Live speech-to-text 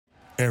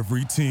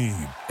Every team,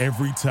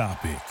 every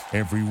topic,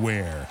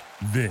 everywhere.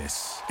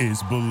 This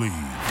is Believe.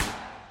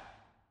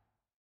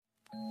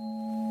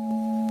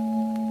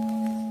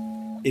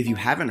 If you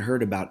haven't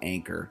heard about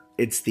Anchor,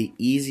 it's the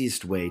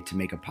easiest way to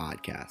make a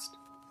podcast.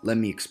 Let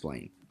me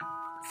explain.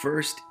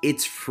 First,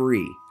 it's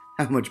free.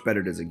 How much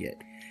better does it get?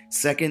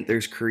 Second,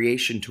 there's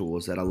creation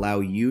tools that allow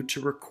you to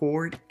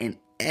record and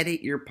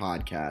edit your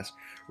podcast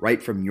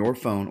right from your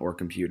phone or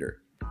computer.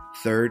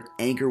 Third,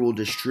 Anchor will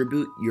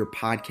distribute your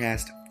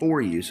podcast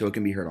for you so it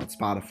can be heard on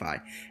Spotify,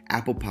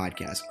 Apple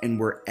Podcasts, and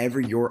wherever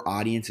your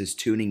audience is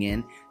tuning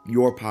in,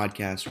 your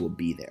podcast will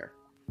be there.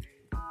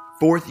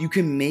 Fourth, you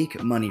can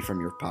make money from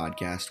your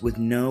podcast with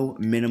no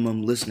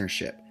minimum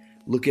listenership.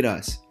 Look at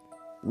us.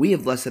 We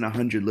have less than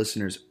 100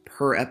 listeners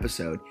per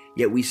episode,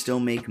 yet we still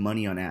make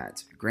money on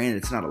ads. Granted,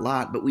 it's not a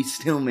lot, but we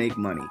still make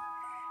money.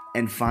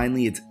 And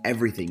finally, it's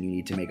everything you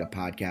need to make a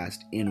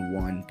podcast in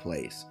one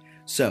place.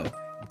 So,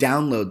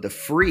 download the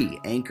free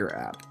Anchor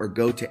app or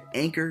go to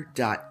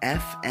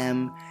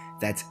anchor.fm.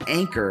 That's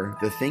Anchor,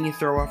 the thing you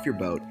throw off your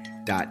boat,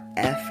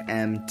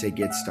 .fm to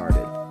get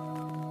started.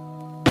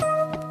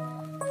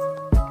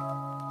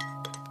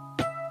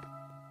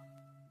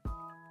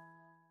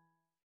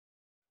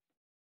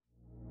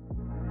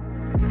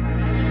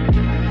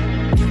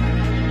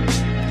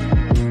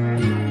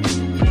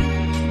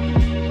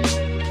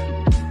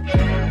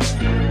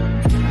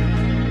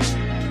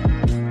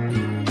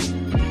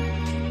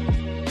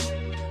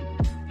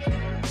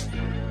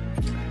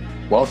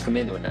 Welcome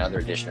into another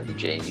edition of the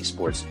JMU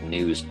Sports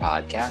News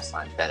Podcast.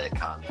 I'm Bennett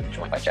Conley,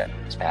 joined by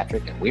James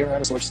Patrick, and we are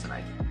out of sorts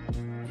tonight.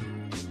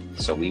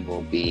 So we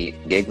will be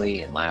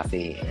giggly and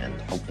laughy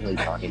and hopefully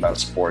talking about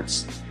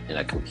sports in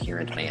a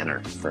coherent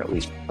manner for at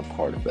least a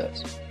part of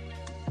this.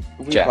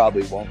 We Jack.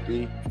 probably won't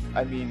be.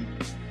 I mean,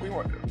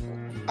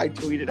 I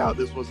tweeted out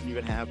this wasn't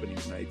even happening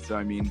tonight, so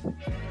I mean,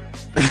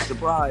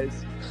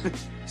 surprise.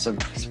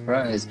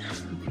 Surprise,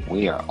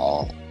 we are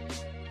all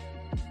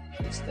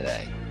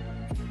today.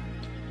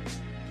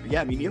 Yeah,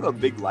 I mean, you have a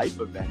big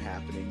life event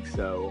happening,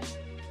 so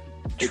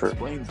True.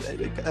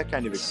 that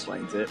kind of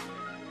explains it.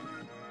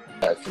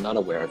 If you're not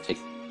aware of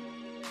taking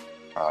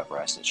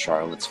progress in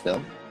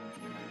Charlottesville,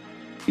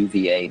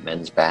 UVA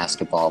men's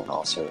basketball, and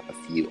also a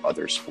few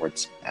other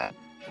sports.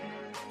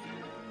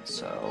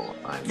 So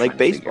I'm Like trying to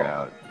figure baseball.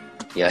 out,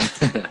 yeah,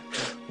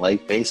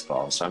 like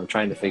baseball. So I'm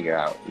trying to figure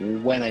out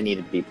when I need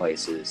to be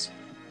places,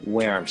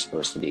 where I'm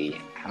supposed to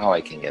be, how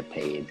I can get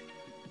paid,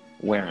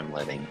 where I'm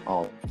living,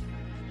 all.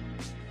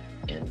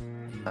 And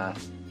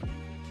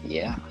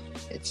yeah,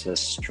 it's a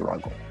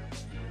struggle.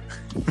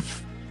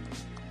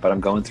 But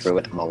I'm going through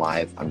it. I'm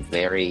alive. I'm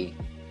very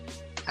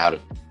out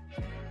of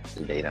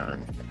date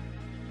on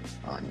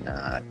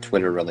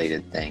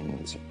Twitter-related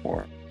things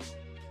or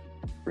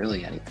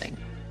really anything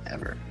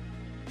ever.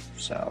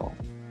 So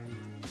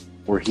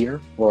we're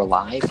here. We're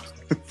alive.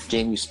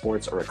 JMU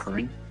sports are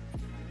occurring.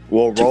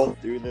 We'll roll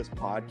through this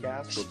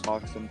podcast. We'll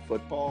talk some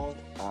football.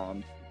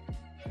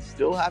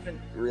 Still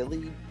haven't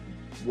really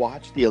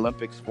watched the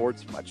Olympic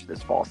sports much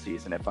this fall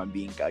season, if I'm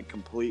being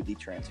completely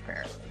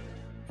transparent.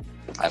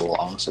 I will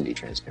also be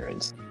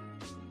transparent.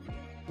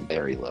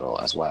 Very little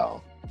as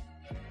well.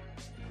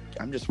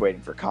 I'm just waiting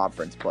for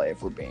conference play,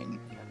 if we're being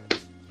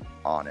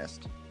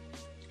honest.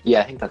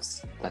 Yeah, I think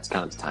that's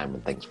kind of the time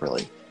when things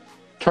really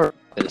turn.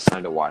 It's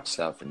time to watch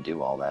stuff and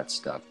do all that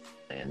stuff.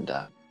 And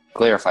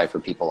clarify for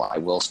people, I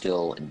will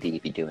still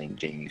indeed be doing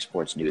JMU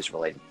sports news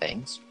related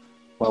things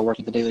while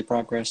working the Daily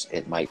Progress.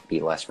 It might be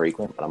less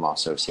frequent, but I'm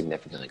also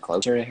significantly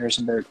closer to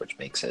Harrisonburg, which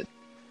makes it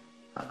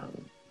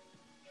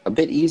a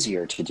bit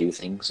easier to do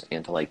things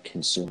and to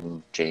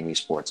consume JMU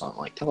sports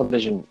on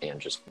television and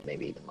just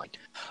maybe even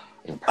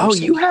in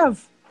person. Oh,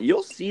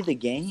 you'll see the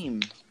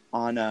game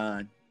on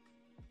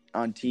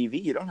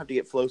TV. You don't have to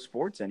get Flow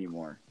Sports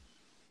anymore.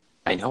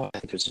 I know. I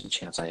think there's a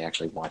chance I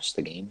actually watch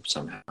the game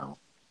somehow,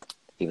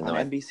 even though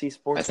NBC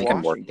Sports. I think Washington.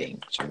 I'm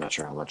working, so I'm not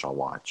sure how much I'll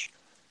watch.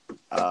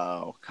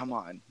 Oh, come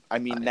on. I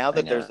mean, now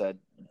that there's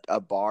a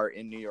bar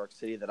in New York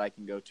City that I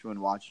can go to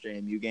and watch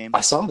JMU games, I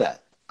saw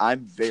that.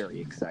 I'm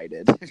very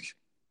excited.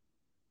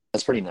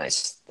 That's pretty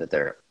nice that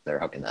they're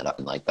hooking that up.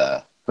 And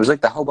it was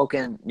the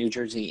Hoboken, New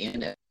Jersey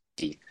Inn.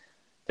 They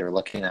were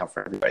looking out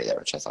for everybody there,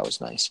 which I thought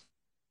was nice.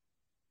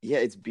 Yeah,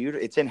 it's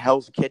beautiful. It's in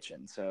Hell's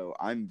Kitchen, so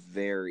I'm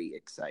very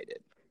excited.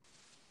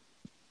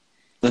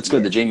 That's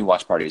good. The JMU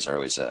watch parties are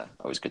always a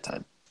good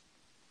time.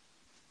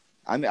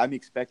 I'm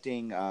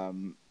expecting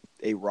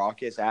a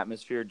raucous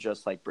atmosphere,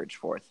 just like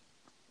Bridgeforth.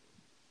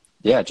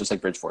 Yeah, just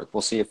like Bridgeforth. We'll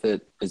see if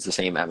it is the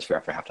same atmosphere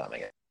after halftime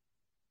again.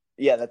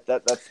 Yeah,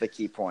 that's the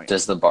key point.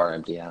 Does the bar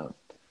empty out?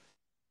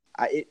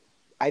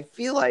 I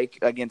feel like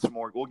against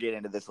Morgan, we'll get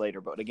into this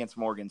later, but against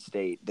Morgan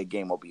State, the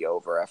game will be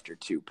over after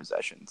 2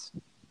 possessions.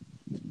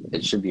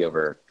 It should be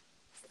over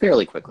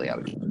fairly quickly. I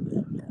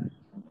would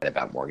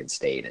about Morgan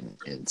State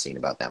and seeing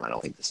about them. I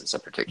don't think this is a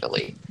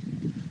particularly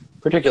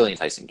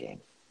enticing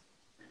game.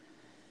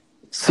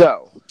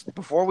 So,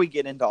 before we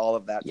get into all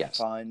of that Yes.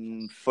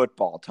 fun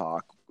football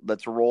talk,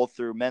 let's roll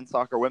through men's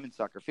soccer, women's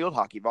soccer, field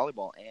hockey,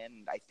 volleyball,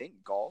 and I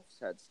think golf's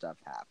had stuff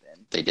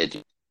happen. They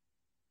did.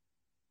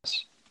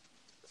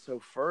 So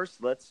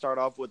first, let's start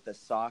off with the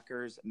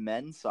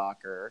men's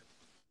soccer.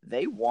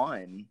 They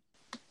won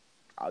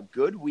a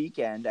good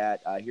weekend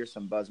at, here's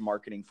some buzz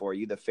marketing for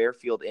you, the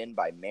Fairfield Inn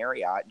by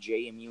Marriott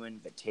JMU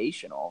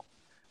Invitational.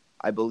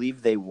 I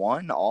believe they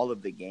won all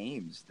of the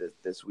games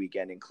this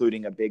weekend,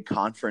 including a big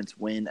conference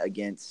win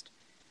against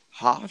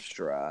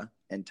Hofstra.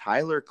 And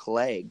Tyler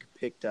Clegg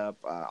picked up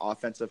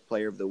Offensive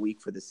Player of the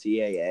Week for the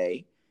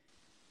CAA.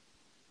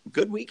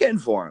 Good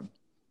weekend for him.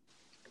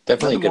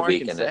 Definitely Nothing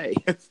a good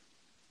weekend.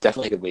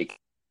 Definitely a good week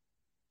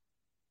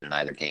in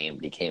either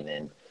game. He came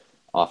in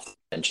off the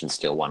bench and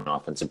still won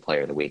Offensive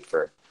Player of the Week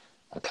for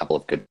a couple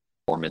of good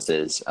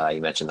performances.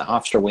 You mentioned the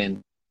Hofstra win,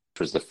 which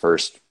was the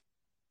first.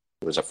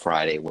 It was a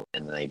Friday win,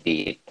 and they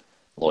beat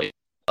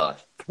Loyola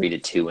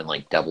 3-2 in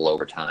like double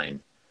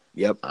overtime.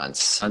 Yep. On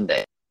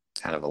Sunday.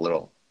 It's kind of a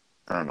little,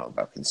 I don't know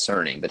about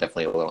concerning, but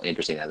definitely a little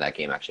interesting that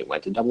game actually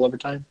went to double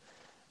overtime.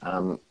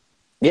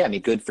 Yeah, I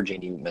mean, good for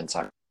JD men's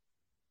soccer.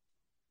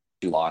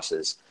 2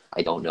 losses.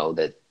 I don't know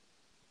that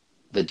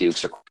the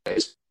Dukes are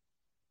quite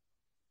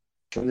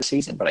during the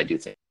season, but I do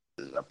think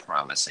this is a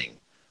promising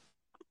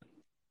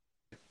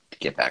to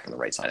get back on the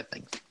right side of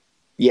things.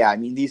 Yeah, I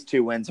mean, these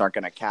 2 wins aren't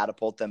going to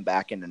catapult them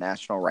back into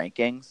national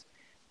rankings,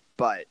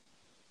 but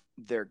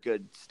they're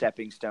good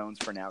stepping stones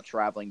for now,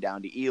 traveling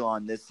down to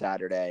Elon this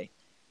Saturday.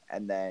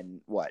 And then,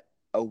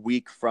 a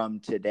week from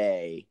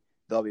today,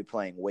 they'll be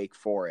playing Wake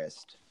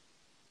Forest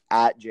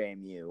at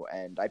JMU.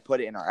 And I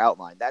put it in our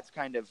outline. That's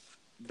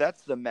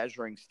the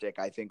measuring stick,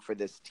 I think, for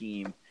this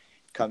team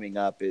coming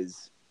up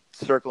is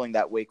circling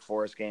that Wake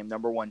Forest game,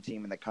 number 1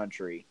 team in the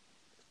country.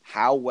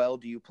 How well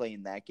do you play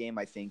in that game,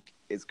 I think,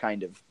 is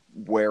kind of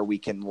where we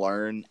can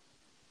learn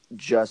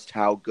just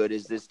how good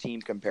is this team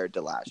compared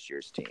to last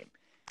year's team.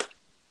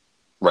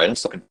 Right. I'm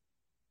still looking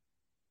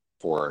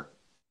for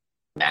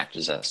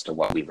matches as to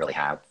what we really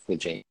have with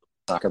JMU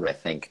soccer, but I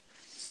think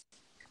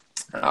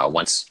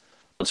once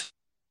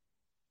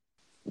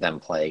them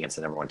play against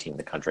the number 1 team in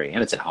the country,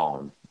 and it's at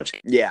home, which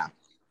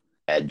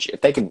edge, if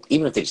they can,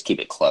 even if they just keep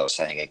it close,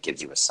 I think it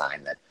gives you a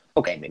sign that,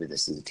 okay, maybe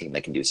this is a team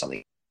that can do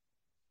something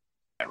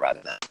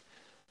rather than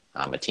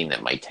a team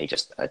that might take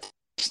just a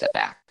step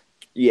back.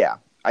 Yeah,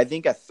 I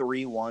think a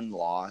 3-1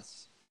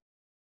 loss,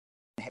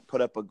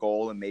 put up a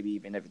goal, and maybe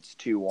even if it's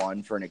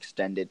 2-1 for an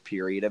extended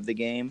period of the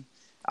game,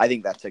 I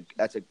think that's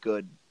a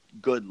good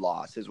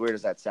loss. As weird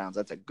as that sounds,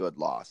 that's a good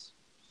loss.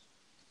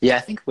 Yeah,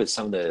 I think with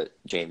some of the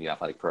JMU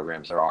athletic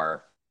programs, there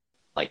are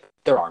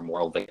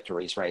moral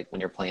victories, right? When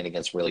you're playing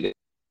against really good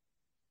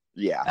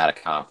out of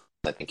conference,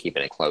 I think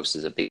keeping it close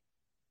is a big.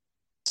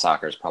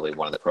 Soccer is probably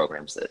one of the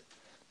programs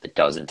that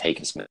doesn't take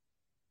as many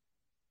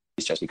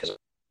just because of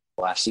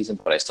last season,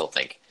 but I still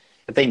think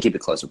if they can keep it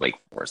close with Wake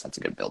Forest, that's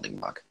a good building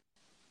block.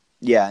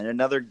 Yeah, and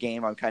another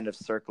game I'm kind of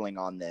circling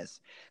on this.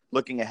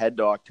 Looking ahead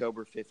to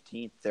October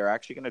 15th, they're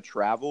actually going to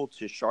travel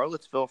to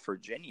Charlottesville,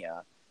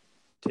 Virginia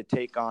to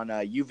take on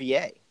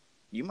UVA.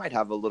 You might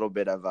have a little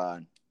bit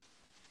of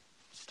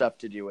stuff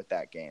to do with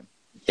that game.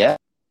 Yeah,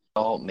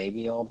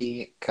 maybe I'll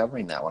be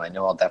covering that one. I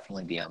know I'll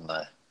definitely be on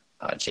the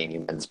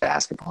JMU men's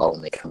basketball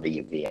when they come to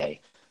UVA,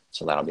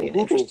 so that'll be an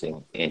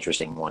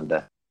interesting one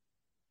to.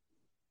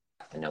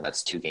 I know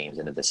that's 2 games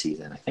into the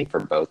season. I think for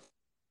both.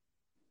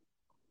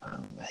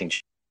 I think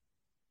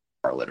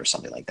Charlotte or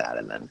something like that,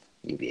 and then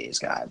UVA's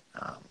got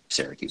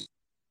Syracuse.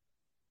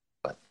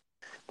 But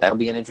that'll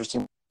be an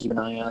interesting one to keep an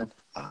eye on.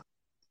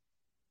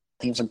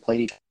 Teams have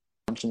played each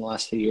other in the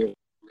last few years.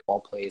 Ball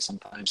plays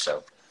sometimes,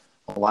 so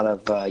a lot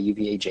of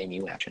UVA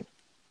JMU action.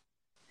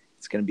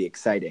 It's going to be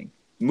exciting.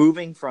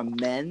 Moving from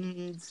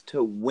men's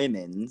to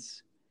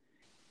women's,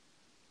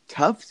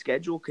 tough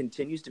schedule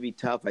continues to be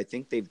tough. I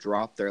think they've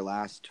dropped their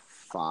last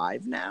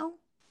 5 now.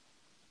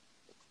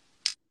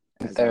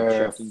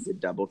 They're checking to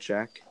double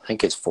check. I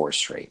think it's 4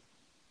 straight.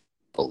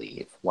 I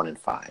believe 1 and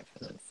 5,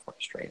 and then 4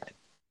 straight.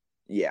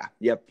 Yeah.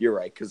 Yep. You're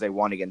right because they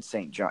won against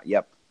St. John.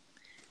 Yep.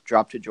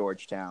 Drop to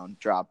Georgetown.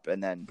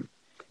 And then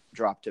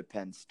drop to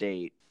Penn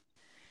State.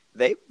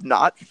 They've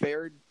not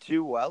fared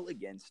too well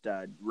against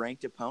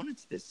ranked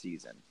opponents this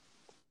season.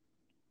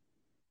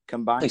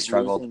 Combined, they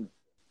struggled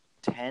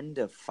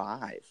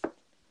 10-5.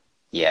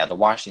 Yeah, the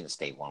Washington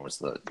State one was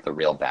the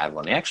real bad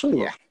one. They actually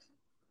were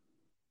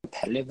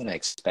competitive than I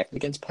expected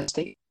against Penn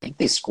State. I think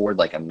they scored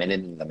like a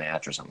minute into the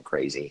match or something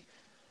crazy.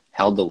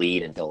 Held the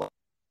lead until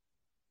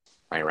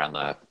right around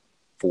the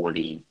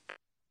 40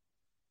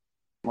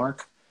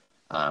 mark,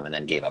 and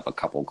then gave up a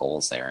couple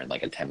goals there in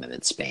like a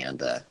 10-minute span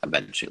to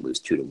eventually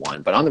lose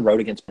 2-1. But on the road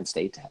against Penn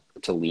State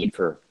to lead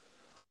for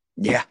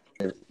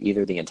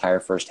either the entire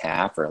first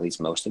half or at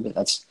least most of it,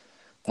 I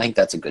think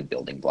that's a good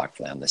building block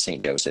for them. The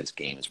St. Joseph's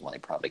game is one they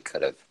probably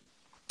could have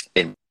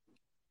been.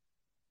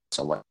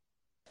 So what?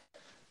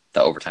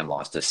 The overtime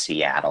loss to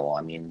Seattle.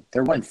 I mean,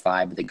 they're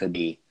 1-5, but they could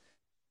be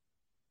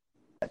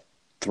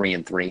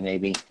 3-3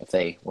 maybe if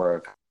they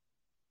were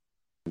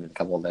a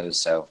couple of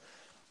those. So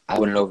I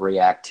wouldn't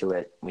overreact to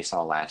it. We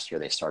saw last year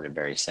they started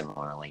very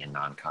similarly in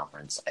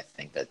non-conference. I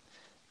think that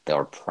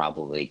they're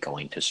probably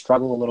going to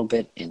struggle a little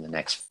bit in the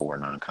next 4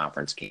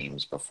 non-conference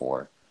games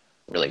before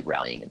really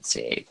rallying in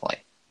CAA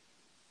play.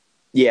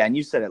 Yeah, and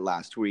you said it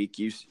last week.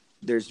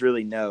 There's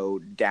really no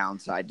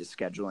downside to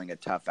scheduling a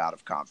tough out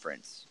of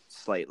conference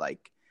slate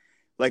like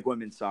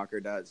women's soccer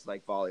does,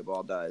 like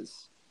volleyball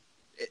does.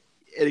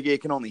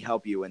 It can only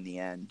help you in the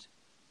end.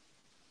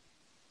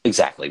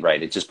 Exactly,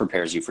 right. It just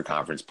prepares you for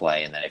conference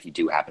play, and then if you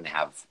do happen to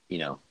have,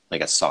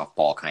 like a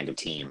softball kind of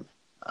team,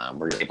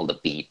 where you're able to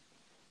beat,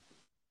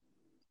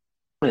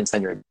 and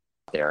then you're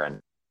out there and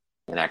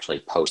actually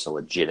post a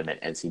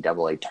legitimate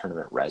NCAA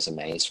tournament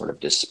resume, sort of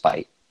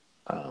despite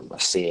a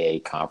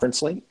CAA conference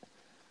slate.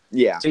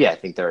 Yeah. So yeah, I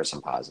think there are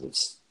some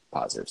positives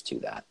to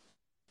that.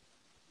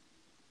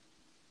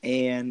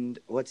 And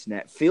what's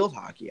next? Field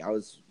hockey. I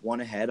was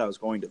one ahead. I was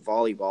going to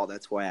volleyball.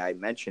 That's why I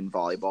mentioned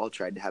volleyball.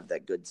 Tried to have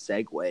that good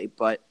segue,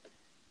 but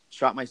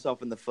shot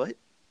myself in the foot.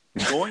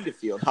 Going to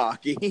field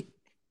hockey.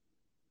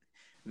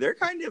 They're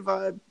kind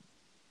of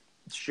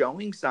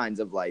showing signs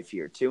of life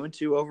here.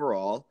 2-2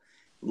 overall.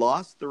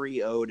 Lost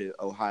 3-0 to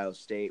Ohio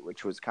State,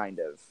 which was kind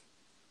of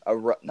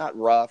not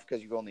rough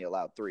because you've only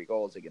allowed 3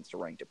 goals against a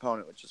ranked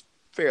opponent, which is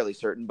fairly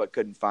certain, but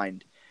couldn't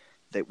find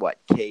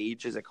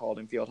cage is it called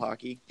in field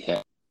hockey?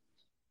 Yeah.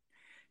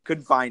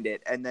 Couldn't find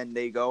it, and then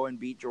they go and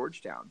beat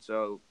Georgetown.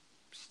 So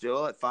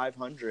still at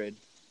 500.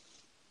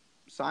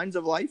 Signs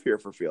of life here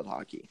for field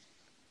hockey.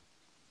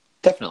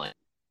 Definitely.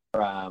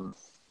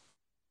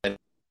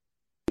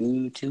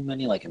 Too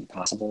many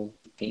impossible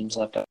games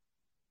left up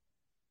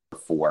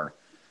for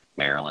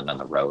Maryland on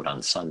the road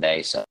on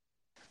Sunday. So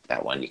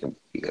that one you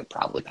could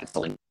probably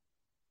pencil in.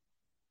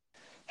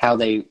 How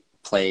they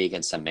play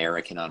against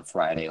American on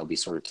Friday will be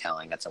sort of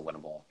telling. That's a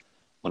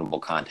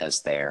winnable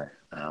contest there.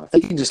 If they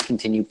can just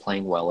continue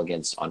playing well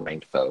against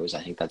unranked foes,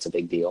 I think that's a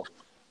big deal.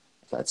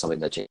 That's something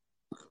that you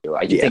do.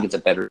 I do think it's a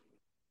better.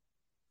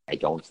 I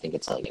don't think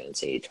it's like an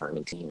NCAA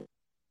tournament team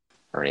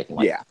or anything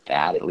like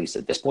that. At least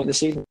at this point in the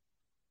season,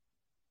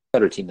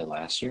 better team than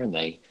last year, and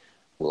they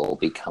will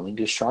be coming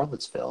to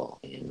Charlottesville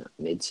in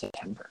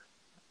mid-September.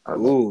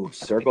 Ooh,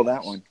 circle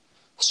that one.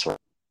 So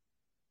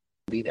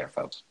be there,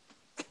 folks.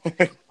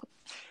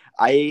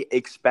 I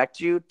expect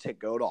you to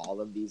go to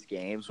all of these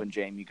games when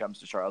JMU comes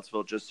to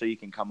Charlottesville, just so you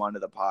can come onto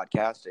the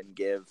podcast and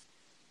give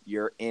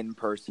your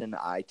in-person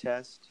eye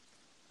test.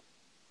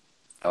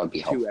 That would be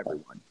helpful to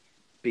everyone.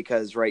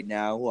 Because right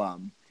now,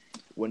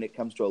 when it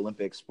comes to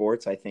Olympic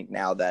sports, I think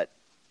now that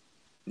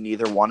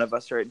neither one of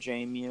us are at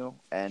JMU,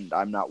 and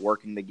I'm not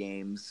working the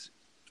games,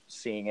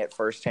 seeing it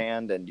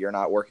firsthand, and you're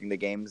not working the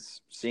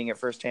games, seeing it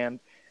firsthand,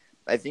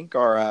 I think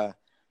our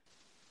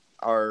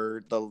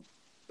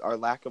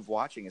lack of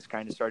watching is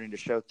kind of starting to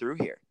show through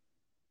here.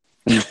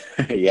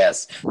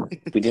 Yes.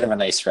 We did have a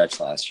nice stretch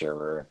last year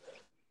where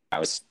I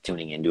was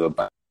tuning into it,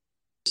 but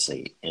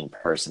obviously in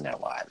person and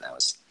live.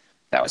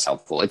 That was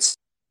helpful. It's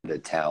to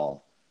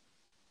tell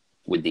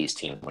with these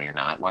teams when you're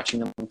not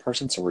watching them in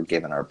person, so we're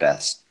giving our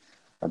best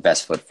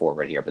foot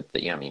forward here. But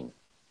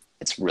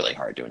it's really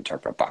hard to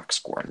interpret a box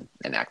score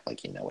and act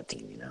like you know a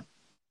team,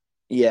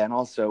 Yeah, and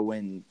also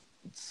when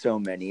so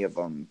many of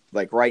them,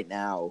 like right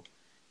now,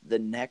 the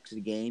next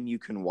game you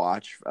can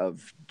watch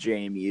of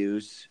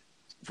JMU's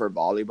for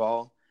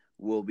volleyball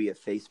will be a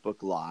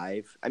Facebook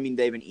Live. I mean,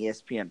 they have an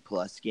ESPN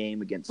Plus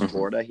game against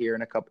Florida here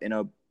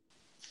in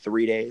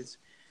 3 days.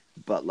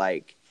 But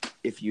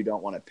if you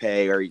don't want to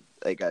pay or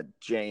a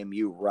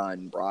JMU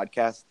run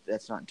broadcast,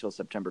 that's not until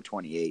September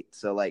 28th.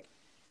 So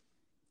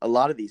a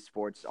lot of these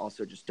sports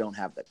also just don't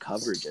have the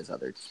coverage as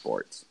other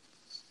sports.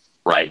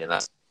 Right, and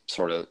that's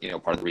sort of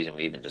part of the reason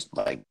we even just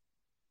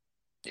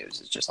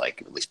news is just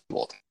at least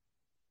people.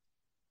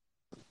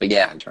 But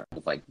yeah, in terms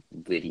of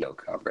video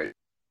coverage,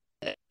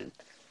 and,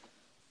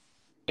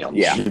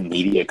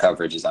 media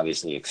coverage is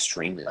obviously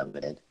extremely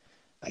limited.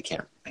 I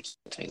can't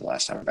tell you the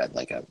last time I read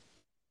a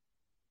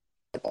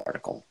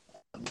article.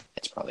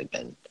 It's probably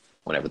been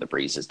whenever the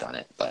Breeze has done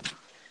it, but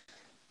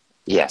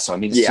yeah. So I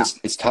mean,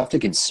 it's tough to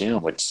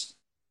consume. Which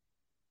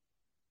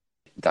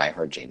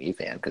diehard JMU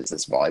fan because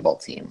this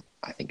volleyball team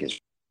I think is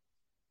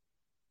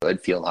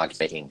good. Field hockey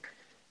making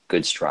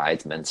good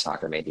strides. Men's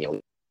soccer made the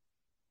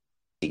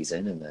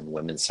season, and then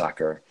women's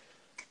soccer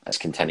as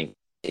contending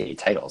a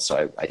title.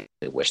 So I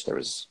wish there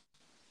was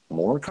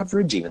more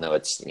coverage, even though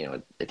it's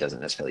it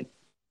doesn't necessarily.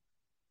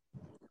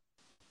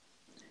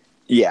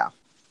 Yeah.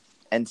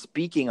 And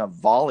speaking of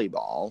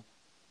volleyball,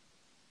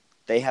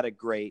 they had a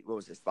great,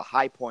 the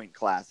High Point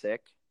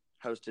Classic,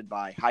 hosted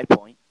by High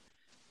Point.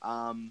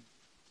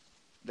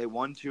 They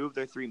won 2 of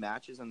their 3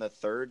 matches, and the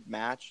third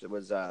match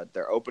was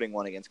their opening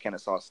one against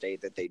Kennesaw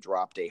State that they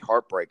dropped a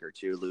heartbreaker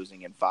to,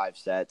 losing in 5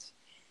 sets.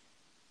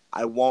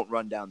 I won't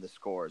run down the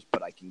scores,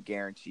 but I can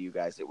guarantee you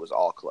guys it was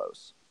all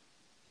close.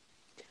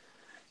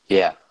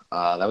 Yeah,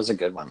 that was a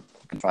good one.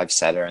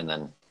 5-setter, and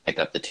then picked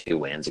up the 2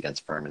 wins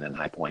against Furman and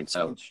High Point.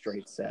 So in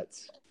straight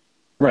sets.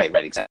 Right,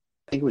 exactly.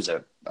 I think it was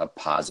a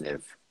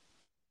positive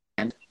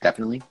end,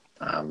 definitely.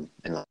 And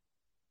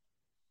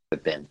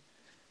could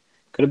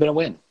have been a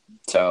win.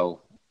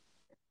 So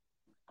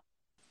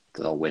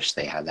they'll wish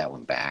they had that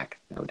one back,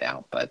 no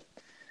doubt. But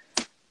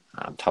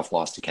tough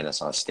loss to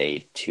Kennesaw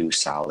State, 2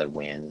 solid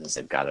wins.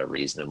 They've got a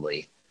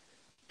reasonably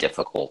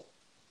difficult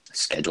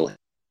schedule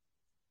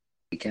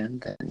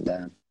weekend.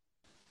 And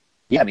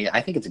yeah, I mean,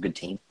 I think it's a good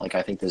team. Like,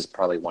 I think this is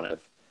probably one of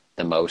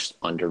the most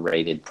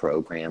underrated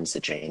programs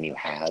that JMU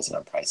has, and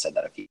I've probably said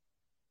that a few.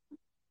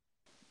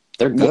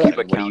 They're good. We'll keep a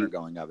What do counter you-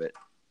 going of it.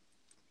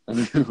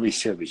 we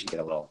should get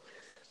a little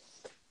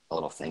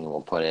thing, and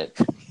we'll put it,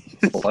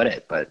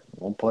 but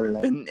we'll put it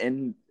up.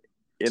 In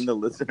the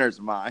listener's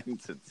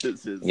mind, since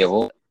this is Yeah,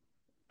 we'll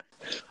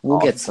all-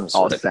 get some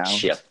sort all of sound.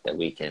 chip that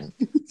we can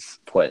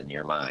put in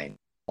your mind.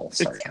 We'll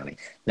start counting.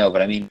 No,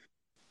 but I mean,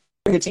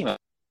 a good team of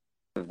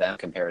them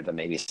compared to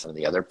maybe some of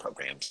the other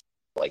programs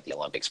like the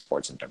Olympic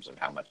sports in terms of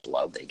how much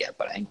love they get.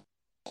 But I think,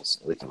 at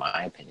least in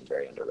my opinion,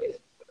 very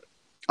underrated.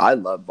 I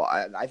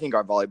think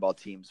our volleyball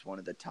team's one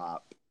of the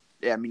top.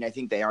 Yeah, I mean, I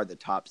think they are the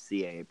top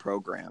CAA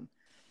program.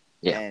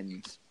 Yeah.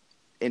 And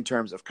in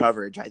terms of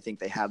coverage, I think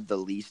they have the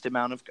least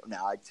amount of.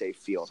 Now, I'd say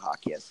field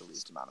hockey has the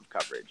least amount of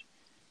coverage,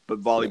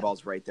 but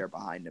volleyball's right there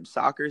behind them.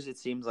 Soccer's, it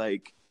seems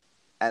like,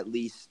 at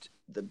least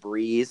the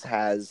Breeze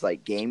has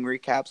like game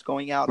recaps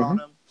going out on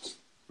them.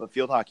 But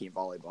field hockey and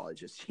volleyball, it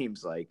just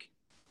seems like,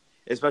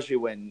 especially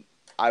when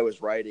I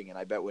was writing, and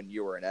I bet when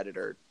you were an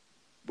editor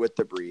with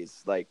the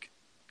Breeze, like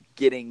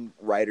getting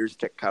writers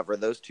to cover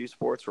those two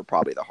sports were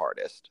probably the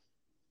hardest.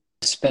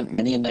 I spent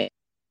many a night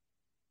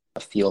a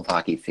field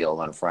hockey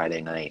field on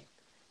Friday night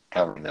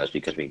covering those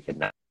because we could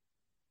not.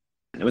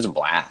 It was a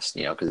blast,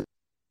 because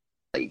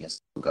you can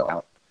still go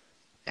out.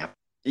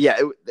 Yeah,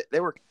 they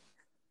were.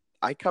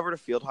 I covered a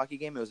field hockey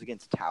game. It was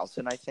against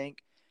Towson, I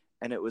think,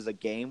 and it was a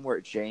game where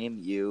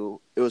JMU.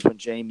 It was when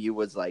JMU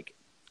was like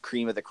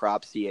cream of the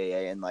crop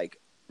CAA and like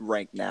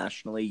ranked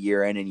nationally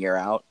year in and year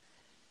out,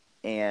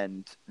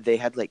 and they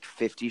had like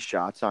 50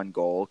 shots on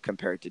goal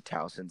compared to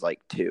Towson's like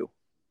 2.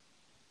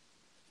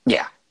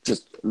 Yeah,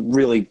 just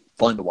really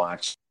fun to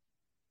watch.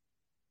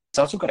 It's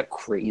also got a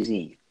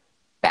crazy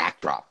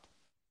backdrop.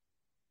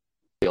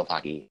 Field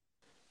hockey,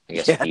 I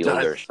guess, Yeah, it field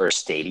does. or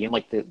stadium.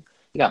 Like you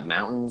got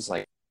mountains,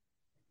 like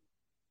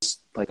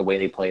the way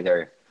they play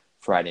their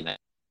Friday night,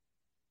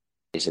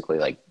 basically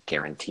like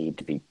guaranteed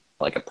to be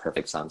like a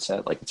perfect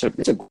sunset. Like it's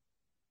a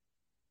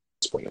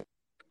sport.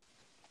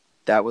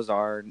 That was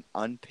our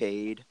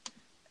unpaid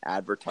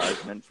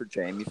advertisement for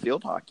JMU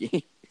field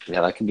hockey.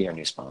 Yeah, that could be our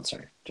new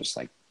sponsor. Just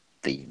like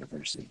the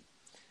university,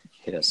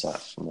 hit us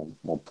up. And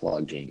we'll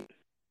plug Jamie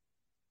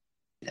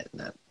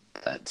in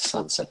that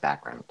sunset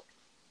background.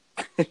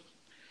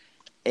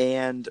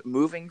 And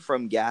moving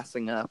from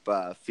gassing up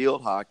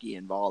field hockey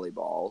and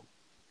volleyball,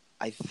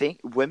 I think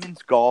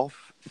women's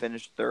golf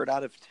finished 3rd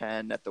out of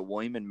 10 at the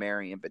William and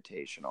Mary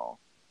Invitational,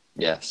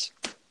 Yes.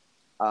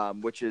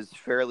 which is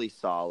fairly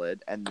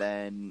solid. And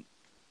then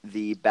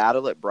the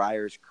battle at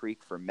Briars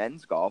Creek for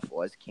men's golf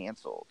was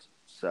canceled.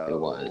 So It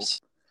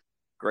was.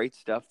 great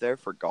stuff there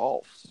for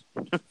golfs.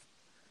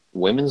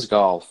 Women's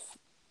golf,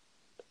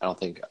 I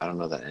don't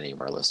know that any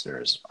of our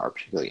listeners are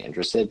particularly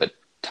interested, but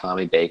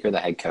Tommy Baker, the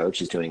head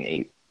coach, is doing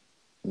a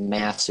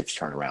massive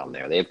turnaround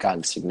there. They've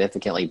gotten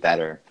significantly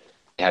better.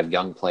 They have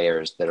young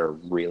players that are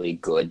really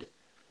good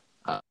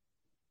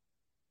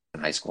in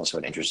high school, so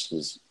it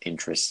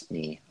interests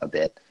me a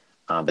bit.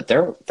 But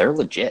they're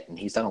legit, and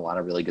he's done a lot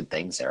of really good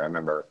things there. I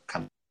remember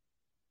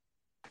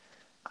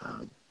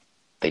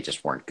they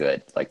just weren't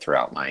good like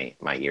throughout my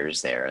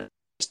years there.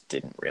 Just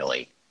didn't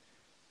really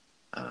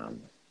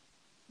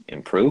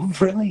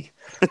improve, really.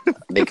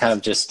 They kind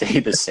of just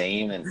stayed the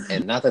same,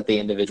 and not that the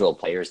individual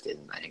players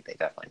didn't. I think they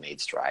definitely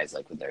made strides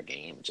like with their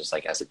game. Just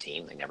like as a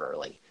team, they never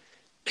really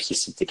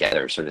pieced it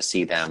together. So to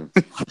see them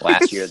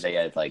last year, they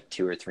had like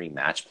 2 or 3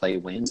 match play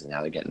wins, and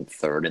now they're getting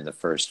 3rd in the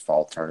first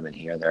fall tournament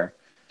here. Their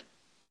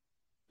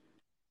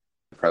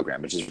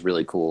program, which is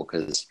really cool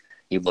because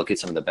you look at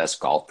some of the best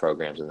golf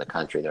programs in the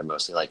country, they're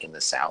mostly like in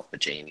the South, but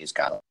JMU's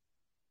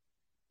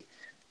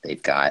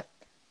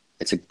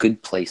it's a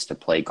good place to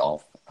play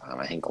golf.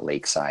 I think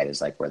Lakeside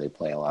is like where they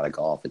play a lot of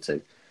golf. It's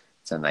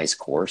a nice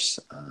course.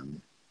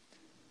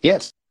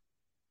 Yes,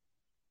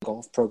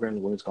 golf program,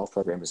 the women's golf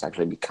program is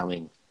actually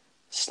becoming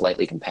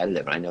slightly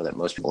competitive. And I know that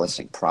most people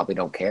listening probably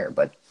don't care,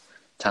 but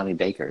Tommy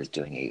Baker is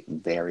doing a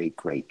very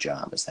great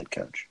job as head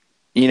coach.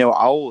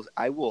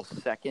 I will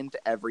second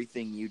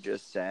everything you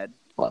just said.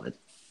 Love it.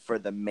 For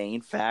the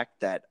main fact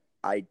that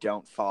I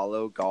don't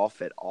follow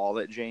golf at all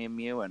at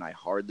JMU, and I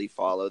hardly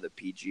follow the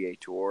PGA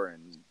Tour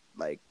and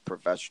like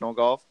professional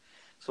golf.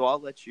 So I'll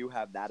let you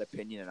have that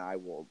opinion, and I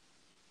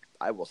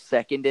will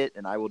second it,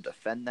 and I will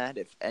defend that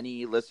if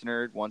any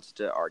listener wants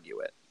to argue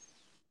it.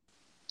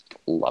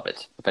 Love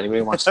it. If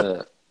anybody wants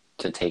to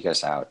take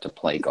us out to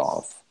play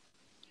golf,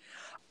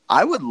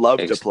 I would love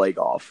to play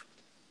golf.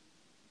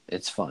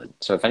 It's fun.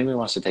 So if anybody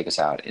wants to take us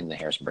out in the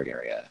Harrisonburg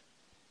area,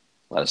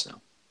 let us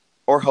know.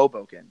 Or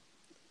Hoboken.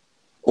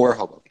 Or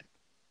Hoboken.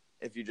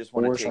 If you just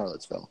want to Or take...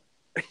 Charlottesville.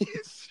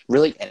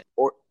 Really?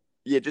 Or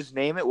just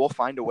name it. We'll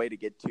find a way to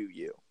get to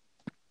you.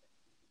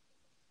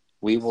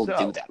 We will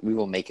do that. We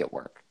will make it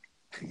work.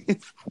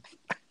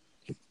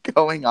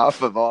 Going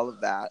off of all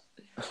of that,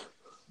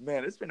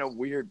 man, it's been a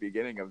weird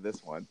beginning of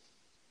this one.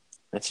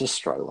 It's a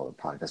struggle with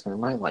podcast, man.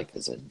 My life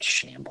is in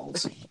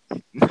shambles.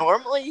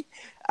 Normally,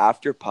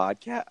 after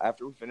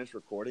we finish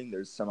recording,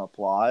 there's some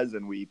applause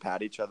and we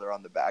pat each other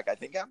on the back. I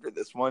think after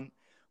this one,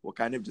 we'll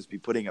kind of just be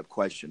putting up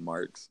question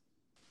marks.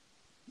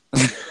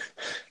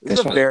 This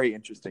is a very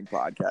interesting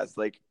podcast.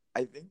 Like,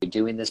 I think we're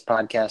doing this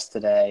podcast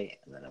today,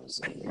 and then I was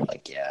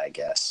like, yeah, I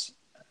guess.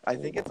 I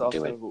think it's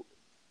also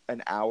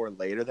an hour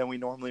later than we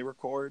normally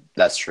record.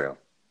 That's true.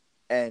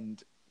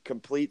 And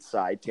complete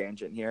side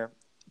tangent here.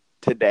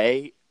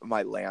 Today,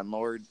 my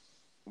landlord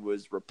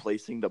was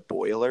replacing the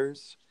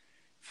boilers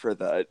for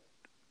the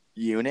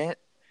unit,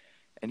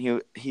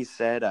 and he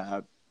said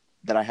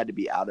that I had to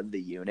be out of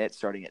the unit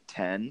starting at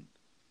 10.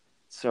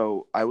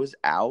 So I was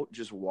out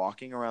just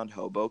walking around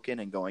Hoboken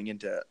and going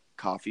into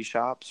coffee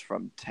shops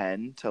from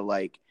 10 to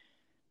like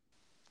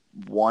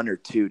 1 or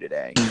 2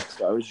 today.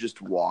 So I was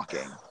just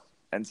walking,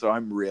 and so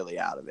I'm really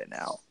out of it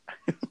now.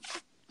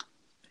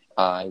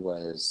 I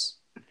was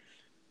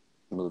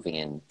moving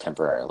in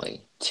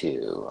temporarily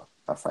to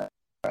a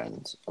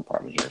friend's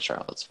apartment here in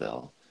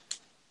Charlottesville.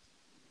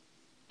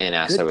 And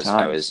as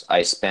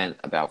I spent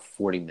about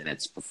 40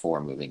 minutes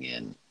before moving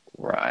in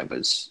where I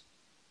was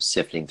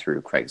sifting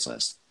through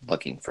Craigslist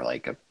looking for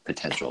like a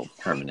potential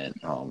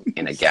permanent home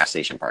in a gas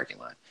station parking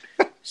lot.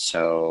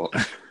 So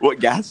what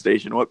gas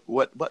station?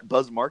 What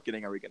buzz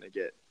marketing are we going to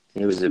get?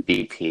 It was a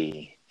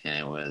BP, and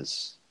it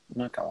was,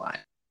 I'm not going to lie,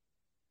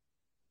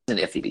 it was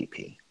an iffy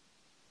BP.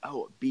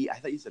 Oh, I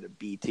thought you said a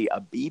BT. A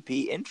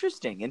BP.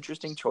 Interesting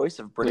choice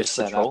of British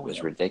Petroleum. Petroleum. It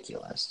was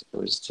ridiculous. It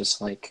was just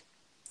like,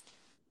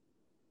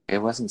 it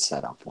wasn't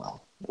set up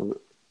well.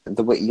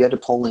 The way you had to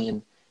pull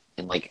in,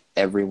 and like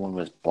everyone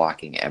was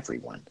blocking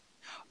everyone.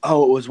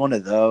 Oh, it was one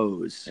of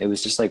those. It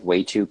was just like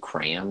way too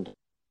crammed.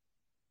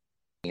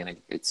 And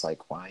it's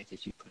like, why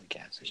did you put a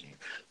gas station here?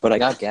 But I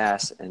got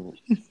gas, and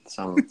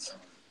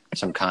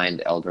some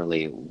kind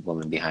elderly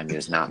woman behind me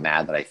was not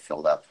mad that I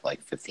filled up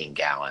like 15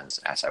 gallons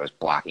as I was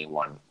blocking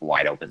one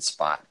wide open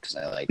spot because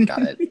I like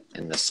got it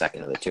in the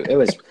second of the two.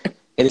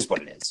 It is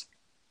what it is.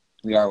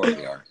 We are what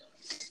we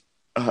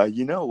are.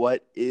 You know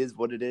what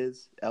it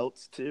is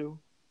else too?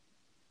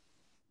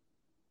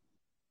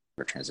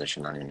 For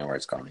transition, I don't even know where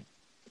it's going.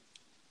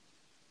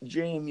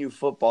 JMU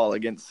football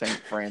against St.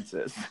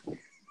 Francis.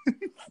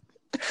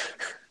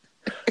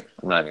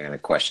 I'm not even going to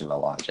question the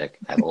logic.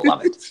 I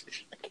love it.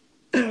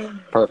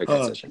 Perfect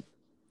transition.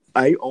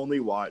 I only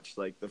watched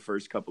like the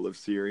first couple of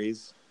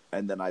series,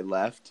 and then I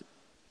left.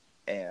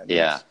 And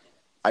yeah,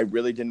 I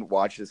really didn't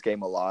watch this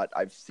game a lot.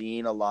 I've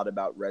seen a lot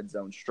about red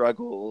zone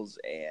struggles,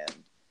 and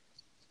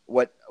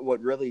what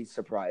really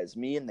surprised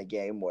me in the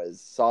game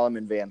was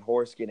Solomon Van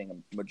Horst getting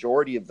a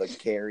majority of the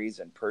carries,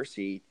 and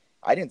Percy.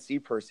 I didn't see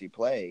Percy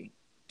play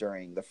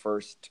during the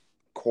first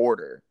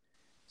quarter.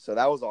 So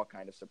that was all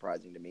kind of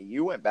surprising to me.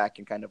 You went back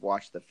and kind of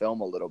watched the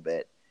film a little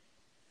bit.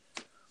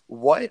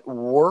 What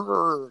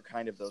were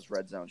kind of those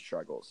red zone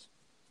struggles?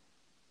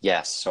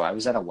 Yes. So I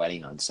was at a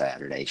wedding on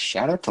Saturday.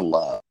 Shout out to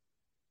Love.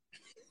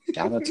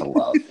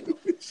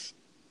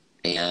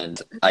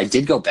 And I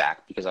did go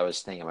back because I was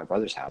staying at my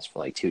brother's house for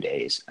like 2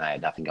 days and I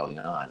had nothing going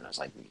on. And I was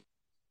like,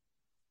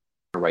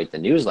 I write the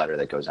newsletter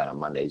that goes out on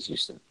Mondays. You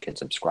can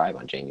subscribe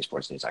on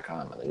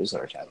JMUSportsNews.com on the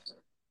newsletter tab.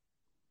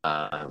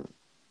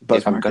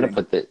 If I'm going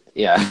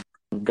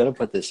to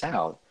put this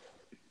out,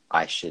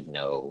 I should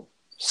know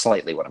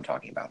slightly what I'm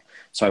talking about.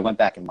 So I went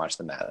back and watched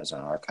the Madison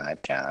archive.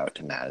 Shout out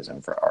to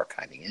Madison for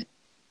archiving it.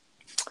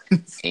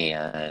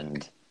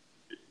 And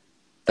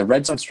the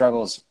red zone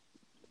struggles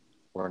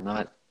were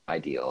not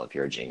ideal if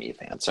you're a JMU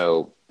fan.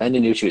 So Ben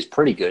DiNucci was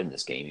pretty good in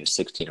this game. He was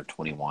 16 of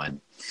 21.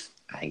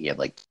 I think he had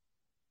like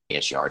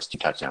 8 yards, 2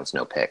 touchdowns,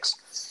 no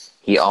picks.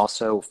 He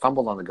also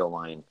fumbled on the goal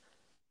line.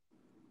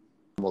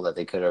 Fumble that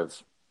they could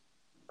have,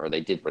 or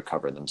they did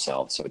recover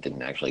themselves, so it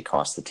didn't actually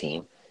cost the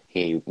team.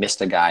 He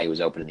missed a guy who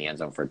was open in the end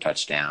zone for a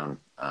touchdown.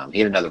 He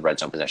had another red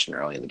zone possession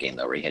early in the game,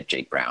 though, where he hit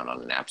Jake Brown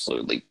on an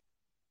absolutely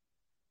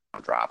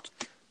dropped.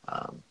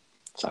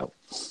 So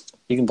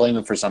you can blame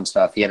him for some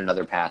stuff. He had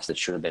another pass that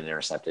should have been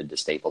intercepted to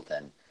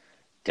Stapleton,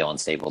 Dylan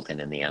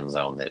Stapleton in the end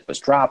zone that was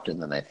dropped, and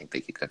then I think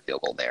they kicked a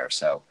field goal there.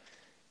 So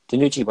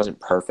DiNucci wasn't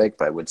perfect,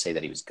 but I would say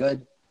that he was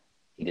good.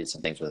 He did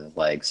some things with his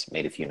legs,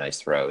 made a few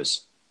nice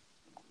throws,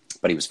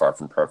 but he was far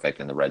from perfect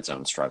in the red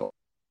zone struggle.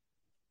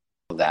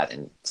 That,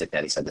 and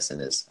Cincinnati said this in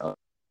his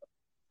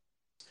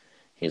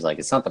he's like,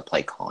 it's not the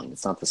play calling,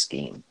 it's not the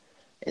scheme,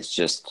 it's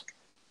just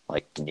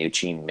like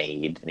DiNucci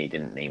made, and he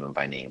didn't name him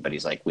by name, but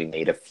he's like, we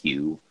made a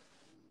few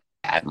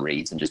bad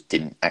reads and just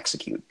didn't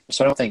execute.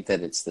 So I don't think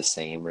that it's the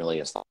same really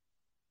as the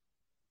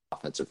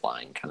offensive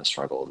line kind of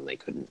struggled and they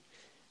couldn't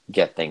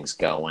get things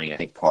going. I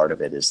think part of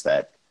it is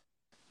that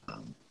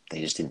they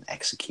just didn't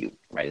execute,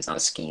 right? It's not a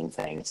scheme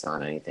thing, it's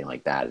not anything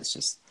like that. It's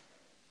just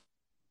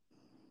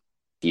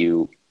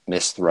few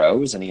missed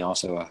throws, and he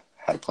also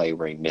had a play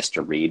where he missed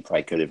a read.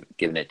 Probably could have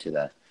given it to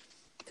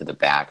the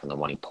back, and the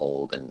one he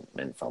pulled and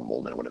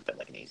fumbled, and it would have been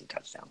like an easy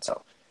touchdown.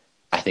 So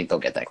I think they'll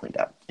get that cleaned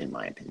up, in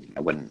my opinion.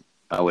 I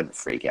wouldn't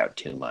freak out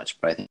too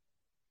much, but I think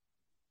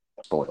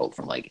spoiled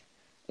from like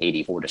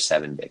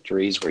 84-7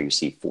 victories where you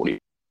see 40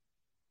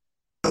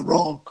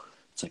 wrong.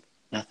 It's like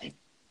nothing.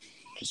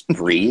 Just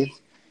breathe.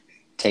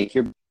 Take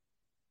your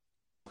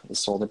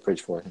sold at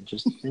Bridgeforth and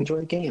just enjoy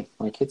the game.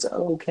 Like, it's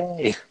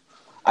okay.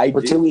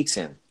 We're 2 weeks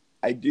in.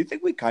 I do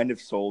think we kind of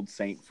sold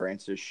St.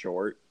 Francis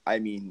short. I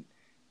mean,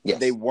 Yes.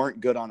 they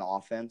weren't good on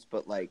offense,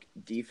 but like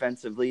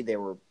defensively, they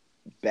were.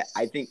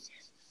 I think,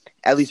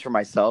 at least for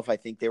myself, I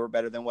think they were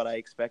better than what I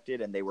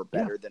expected, and they were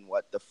better than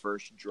what the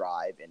first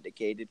drive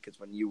indicated. Because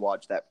when you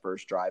watch that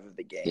first drive of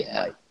the game,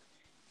 like,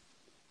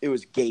 it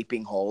was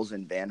gaping holes,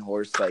 and Van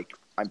Horst, like,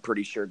 I'm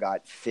pretty sure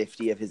got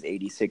 50 of his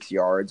 86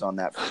 yards on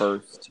that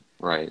first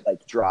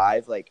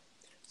drive. Like,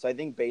 so I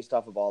think based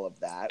off of all of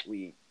that,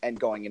 and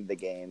going into the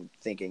game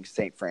thinking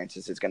St.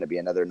 Francis is going to be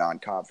another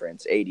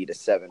non-conference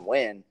 80-7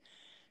 win.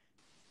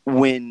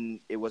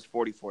 When it was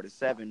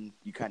 44-7,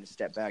 you kind of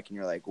step back and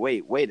you're like,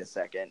 wait a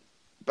second.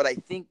 But I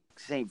think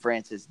St.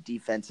 Francis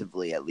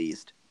defensively, at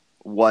least,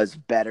 was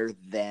better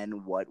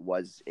than what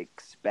was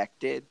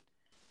expected.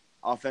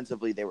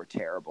 Offensively, they were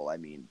terrible. I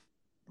mean,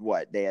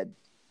 they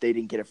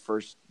didn't get a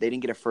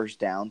first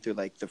down through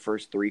like the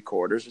first 3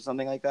 quarters or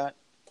something like that.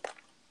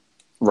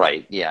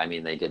 Right. Yeah. I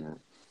mean, they didn't.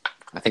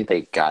 I think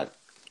they got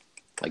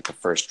like the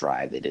first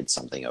drive. They did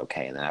something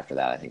okay, and then after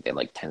that, I think they had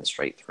like 10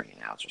 straight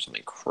 3-and-outs or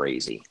something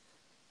crazy,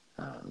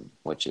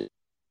 which is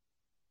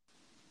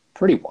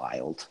pretty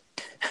wild.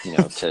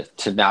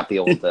 To not be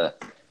able to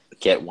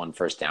get one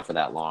first down for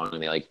that long,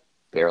 and they like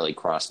barely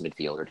crossed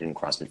midfield or didn't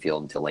cross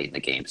midfield until late in the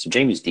game. So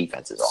JMU's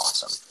defense is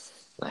awesome.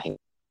 And I think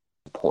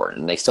it's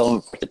important. And they still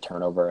don't get the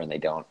turnover, and I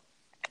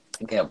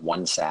think they have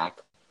 1 sack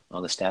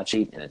on the stat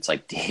sheet, and it's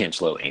like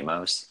D'Angelo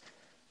Amos.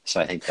 So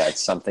I think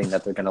that's something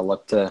that they're going to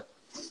look to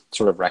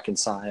sort of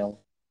reconcile.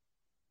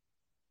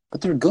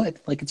 But they're good.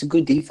 Like, it's a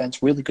good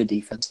defense, really good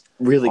defense.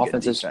 Really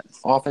good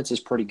defense. Offense is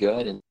pretty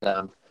good, and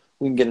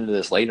we can get into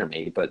this later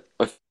maybe, but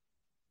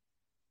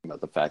about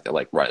the fact that,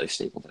 like, Riley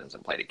Stapleton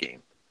hasn't played a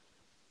game.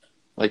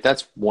 Like,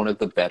 that's one of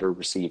the better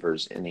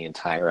receivers in the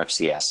entire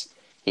FCS.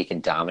 He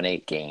can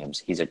dominate games.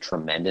 He's a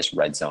tremendous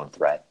red zone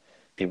threat.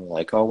 People are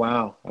like, oh,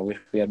 wow, I wish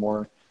we had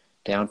more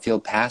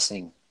downfield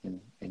passing and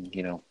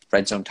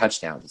red zone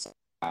touchdowns. It's like,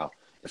 wow,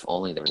 if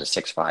only there was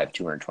a 6'5",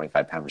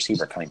 225-pound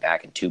receiver coming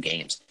back in 2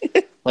 games.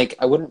 Like,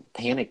 I wouldn't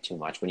panic too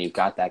much when you've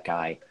got that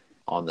guy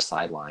on the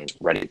sideline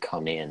ready to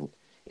come in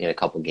a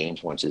couple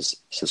games once his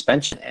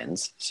suspension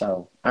ends.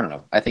 So, I don't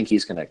know. I think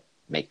he's going to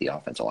make the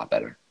offense a lot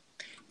better.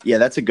 Yeah,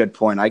 that's a good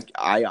point.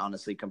 I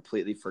honestly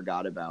completely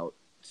forgot about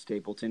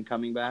Stapleton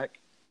coming back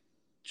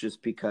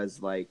just because,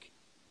 like,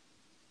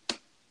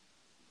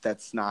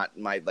 that's not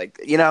my, like,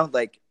 now,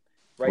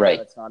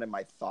 that's not in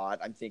my thought.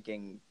 I'm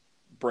thinking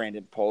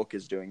Brandon Polk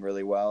is doing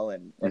really well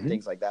and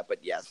things like that.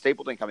 But, yeah,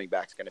 Stapleton coming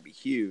back is going to be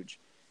huge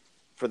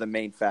for the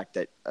main fact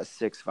that a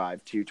 6'5",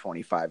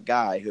 225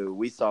 guy who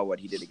we saw what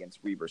he did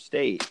against Weber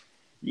State.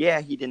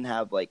 Yeah, he didn't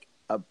have, like,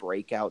 a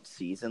breakout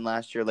season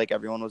last year like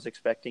everyone was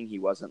expecting. He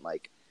wasn't,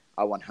 like,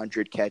 a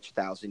 100-catch,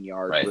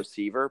 1,000-yard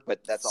receiver,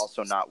 but that's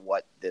also not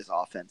what this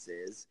offense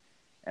is.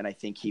 And I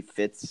think he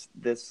fits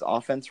this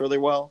offense really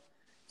well.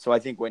 So I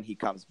think when he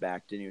comes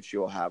back, DiNucci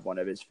will have one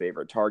of his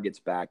favorite targets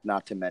back,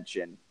 not to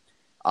mention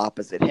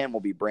opposite him will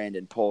be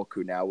Brandon Polk,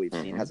 who now we've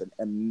seen has an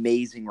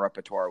amazing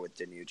repertoire with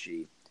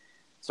DiNucci.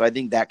 So I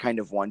think that kind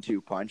of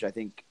 1-2 punch, I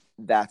think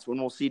that's when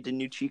we'll see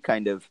DiNucci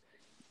kind of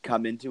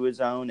come into his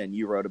own. And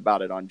you wrote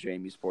about it on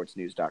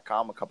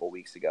JMUSportsNews.com a couple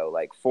weeks ago,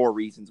 like 4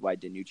 reasons why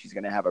DiNucci's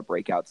going to have a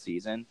breakout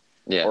season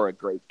or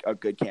a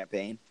good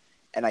campaign.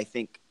 And I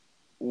think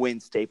when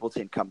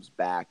Stapleton comes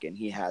back and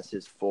he has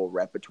his full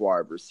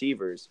repertoire of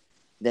receivers,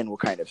 then we'll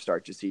kind of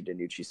start to see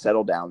DiNucci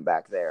settle down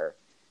back there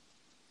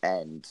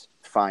and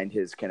find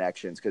his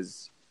connections.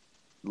 Because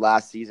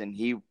last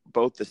season,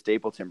 both the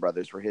Stapleton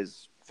brothers were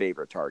his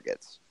favorite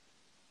targets.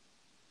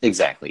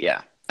 Exactly,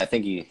 yeah. I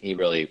think he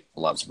really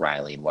loves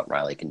Riley and what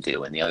Riley can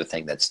do. And the other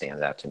thing that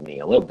stands out to me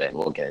a little bit, and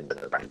we'll get into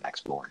the running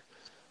backs more,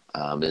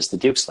 is the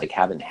Dukes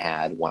haven't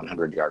had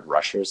 100-yard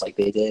rushers like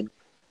they did.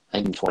 I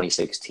think in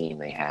 2016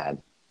 they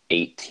had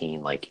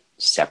 18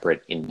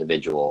 separate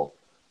individual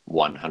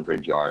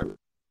 100-yard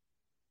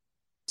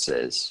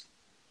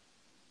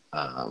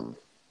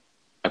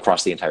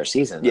across the entire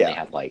season. And they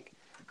had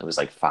it was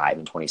 5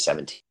 in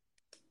 2017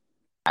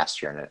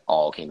 last year, and it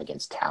all came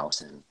against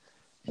Towson.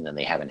 And then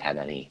they haven't had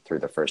any through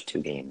the first 2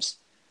 games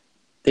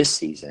this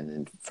season.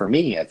 And for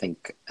me, I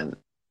think the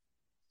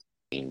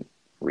main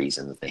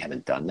reason that they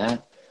haven't done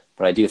that,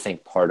 but I do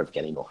think part of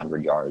getting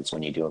 100 yards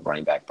when you do a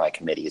running back by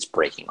committee is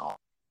breaking off.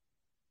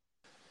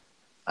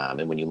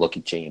 And when you look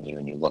at JMU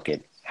and you look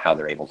at how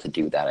they're able to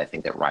do that, I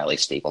think that Riley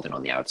Stapleton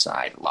on the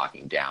outside,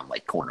 locking down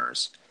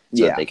corners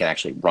so that they can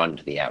actually run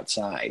to the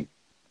outside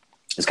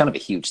is kind of a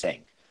huge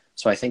thing.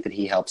 So I think that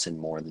he helps in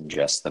more than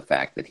just the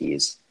fact that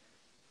he's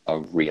a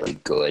really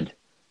good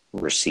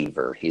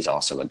receiver. He's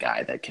also a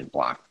guy that can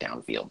block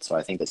downfield. So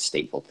I think that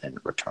Stapleton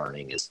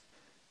returning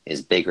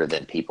is bigger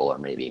than people are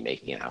maybe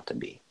making it out to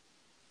be.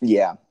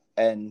 Yeah.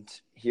 And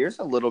here's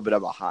a little bit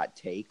of a hot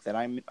take that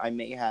I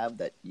may have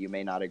that you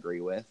may not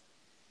agree with.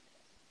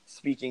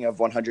 Speaking of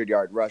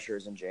 100-yard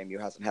rushers, and JMU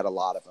hasn't had a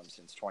lot of them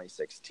since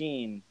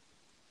 2016,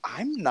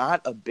 I'm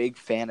not a big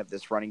fan of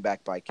this running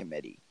back by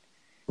committee.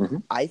 Mm-hmm.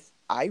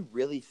 I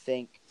really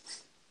think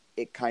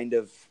it kind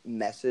of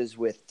messes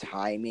with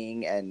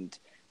timing and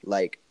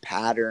like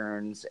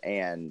patterns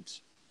and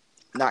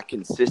not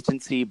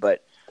consistency,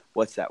 but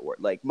what's that word?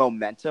 Like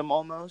momentum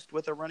almost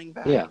with a running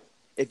back. Yeah.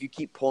 If you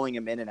keep pulling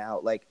him in and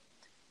out, like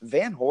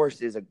Van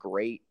Horst is a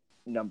great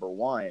number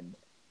one.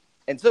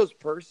 And so is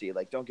Percy.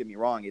 Like, don't get me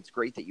wrong. It's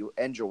great that you,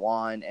 and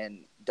Jawan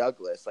and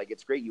Douglas, like,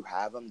 it's great you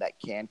have them that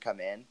can come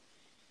in.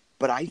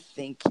 But I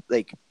think,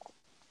 like,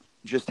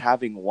 just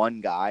having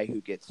one guy who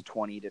gets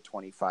 20 to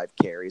 25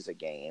 carries a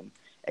game,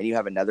 and you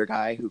have another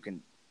guy who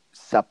can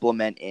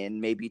supplement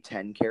in maybe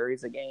 10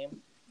 carries a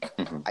game,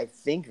 I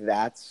think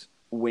that's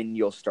when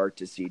you'll start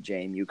to see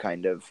JMU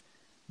kind of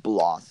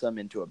blossom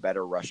into a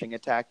better rushing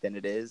attack than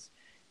it is.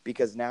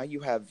 Because now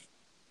you have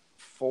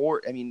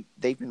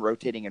they've been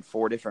rotating in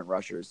 4 different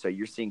rushers. So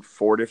you're seeing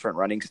 4 different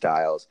running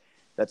styles.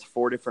 That's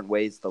 4 different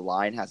ways the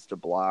line has to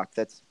block.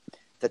 That's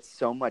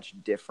so much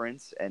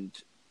difference. And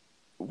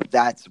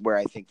that's where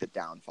I think the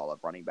downfall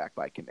of running back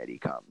by committee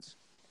comes.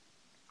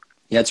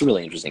 Yeah, it's a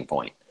really interesting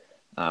point.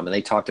 And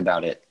they talked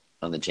about it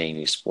on the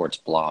JMU Sports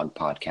blog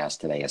podcast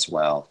today as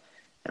well.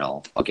 And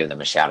I'll give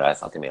them a shout out. I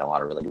thought they made a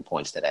lot of really good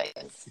points today.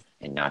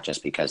 And not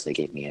just because they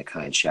gave me a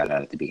kind shout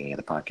out at the beginning of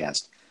the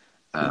podcast.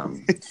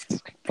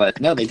 But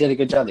no, they did a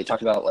good job. They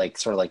talked about like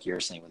sort of like you were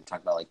saying when they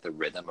talked about like the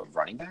rhythm of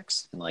running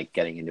backs and like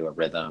getting into a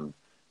rhythm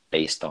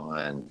based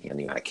on the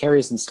amount of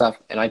carries and stuff.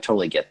 And I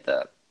totally get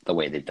the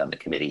way they've done the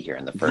committee here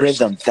in the first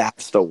rhythm.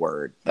 That's the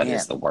word. That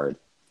is the word.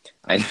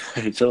 I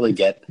totally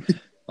get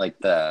like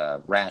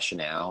the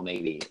rationale,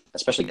 maybe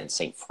especially against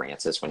St.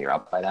 Francis when you're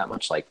up by that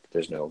much. Like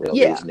there's no real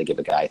reason to give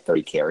a guy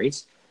 30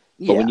 carries.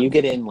 But when you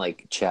get in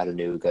like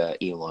Chattanooga,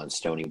 Elon,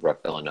 Stony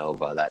Brook,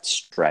 Villanova, that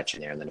stretch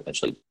in there, and then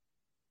eventually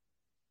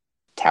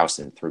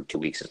Towson through 2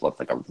 weeks has looked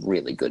like a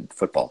really good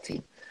football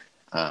team.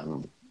 I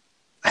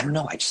don't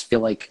know. I just feel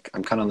like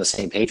I'm kind of on the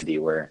same page with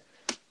you where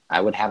I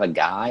would have a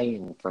guy,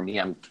 and for me,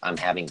 I'm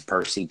having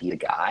Percy be the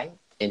guy,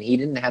 and he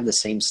didn't have the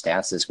same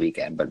stats this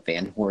weekend, but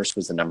Van Horst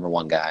was the number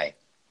one guy.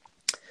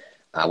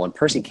 When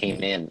Percy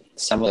came in,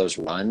 some of those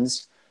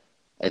runs,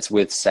 it's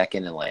with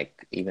second and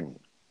like even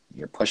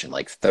you're pushing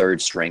like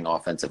third string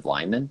offensive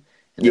linemen,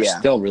 and they're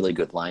still really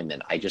good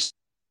linemen.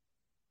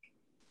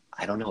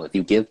 I don't know. If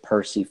you give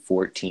Percy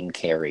 14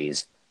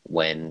 carries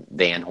when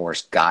Van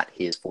Horst got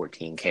his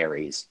 14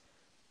 carries,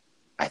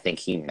 I think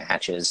he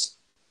matches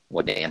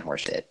what Van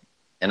Horst did.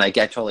 And I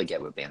totally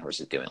get what Van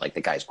Horst is doing. Like,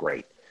 the guy's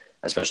great,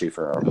 especially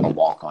for a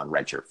walk-on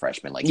redshirt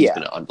freshman. Like, he's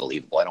been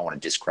unbelievable. I don't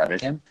want to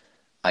discredit him.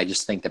 I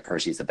just think that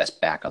Percy's the best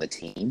back on the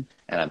team,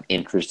 and I'm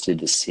interested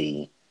to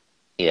see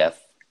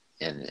if,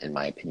 and in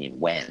my opinion,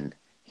 when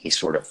he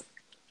sort of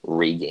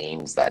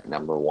regains that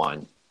number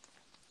one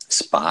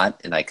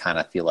spot. And I kind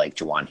of feel like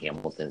Jawan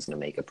Hamilton's going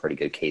to make a pretty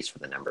good case for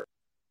the number.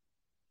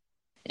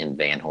 And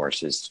Van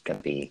Horst is going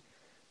to be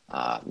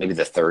maybe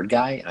the third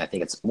guy. And I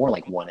think it's more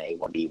like 1A,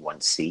 1B,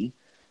 1C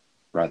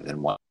rather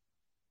than 1.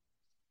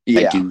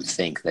 Yeah. I do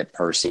think that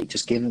Percy,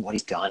 just given what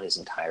he's done his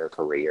entire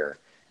career,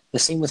 the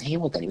same with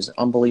Hamilton. He was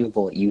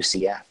unbelievable at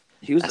UCF.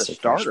 He was a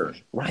starter.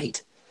 Freshman.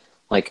 Right.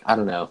 Like, I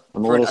don't know.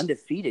 For an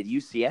undefeated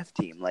UCF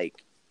team,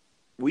 like,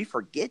 we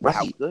forget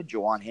how good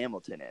Jawan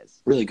Hamilton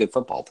is. Really good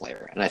football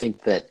player. And I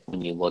think that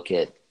when you look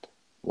at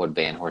what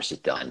Van Horst has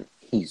done,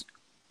 he's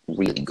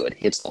really good.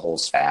 Hits the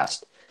holes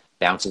fast,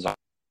 bounces off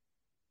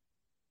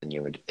than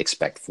you would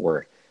expect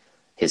for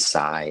his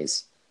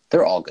size.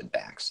 They're all good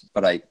backs.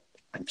 But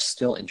I'm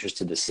still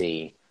interested to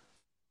see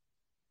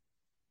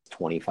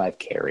 25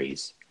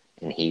 carries,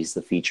 and he's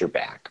the feature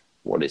back.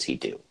 What does he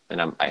do?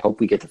 And I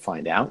hope we get to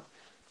find out.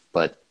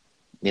 But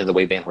the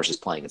way Van Horst is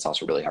playing, it's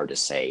also really hard to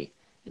say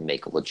and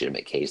make a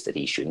legitimate case that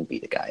he shouldn't be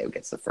the guy who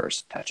gets the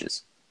first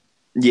touches.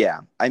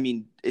 Yeah. I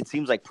mean, it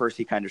seems like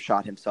Percy kind of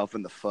shot himself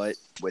in the foot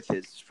with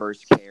his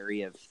first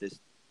carry of this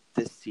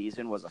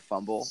season was a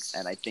fumble.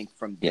 And I think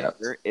from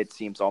there, it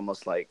seems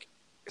almost like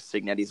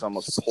Cignetti's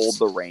almost pulled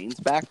the reins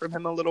back from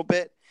him a little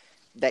bit.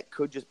 That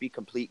could just be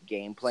complete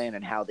game plan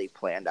and how they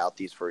planned out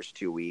these first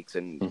 2 weeks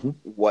and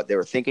what they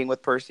were thinking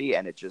with Percy.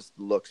 And it just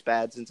looks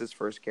bad since his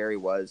first carry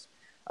was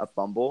a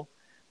fumble.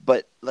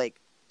 But, like,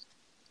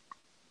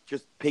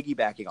 just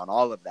piggybacking on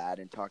all of that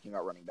and talking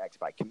about running backs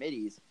by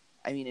committees,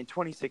 I mean, in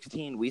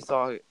 2016, we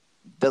saw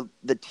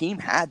the team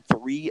had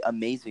 3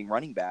 amazing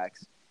running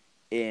backs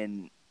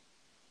in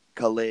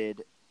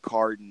Khalid,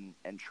 Carden,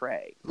 and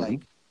Trey.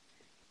 Like,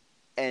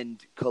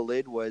 and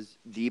Khalid was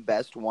the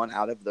best one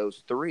out of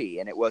those 3.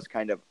 And it was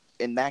kind of,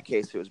 in that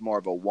case, it was more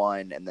of a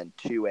 1 and then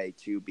 2A,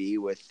 2B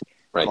with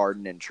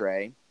Carden and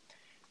Trey.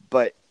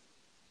 But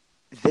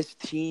this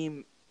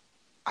team,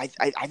 I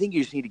think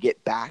you just need to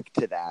get back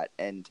to that.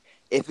 And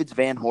if it's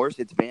Van Horst,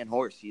 it's Van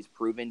Horst. He's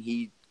proven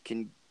he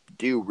can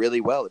do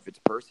really well. If it's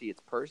Percy,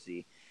 it's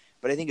Percy.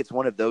 But I think it's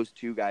one of those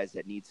 2 guys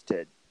that needs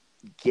to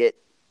get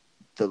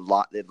the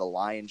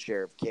lion's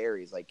share of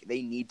carries. Like,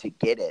 they need to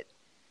get it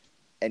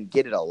and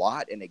get it a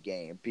lot in a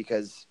game,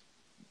 because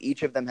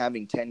each of them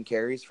having 10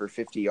 carries for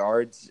 50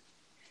 yards,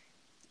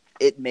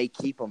 it may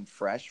keep them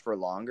fresh for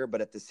longer,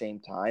 but at the same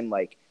time,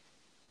 like,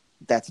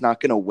 that's not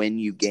going to win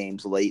you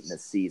games late in the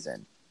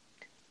season.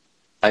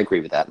 I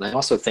agree with that. And I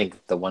also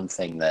think the one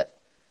thing that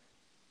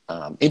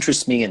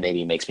interests me and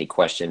maybe makes me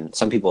question,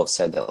 some people have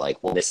said that,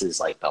 like, well, this is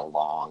like the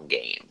long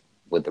game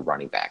with the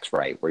running backs,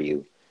 right? Where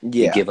you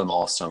give them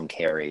all some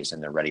carries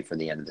and they're ready for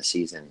the end of the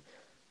season.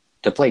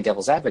 To play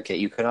devil's advocate,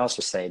 you could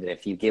also say that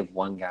if you give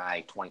one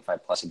guy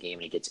 25 plus a game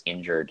and he gets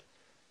injured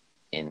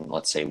in,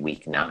 let's say,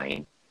 week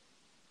 9,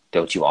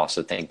 don't you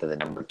also think that the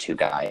number 2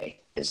 guy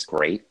is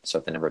great? So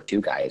if the number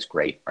 2 guy is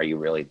great, are you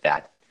really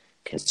that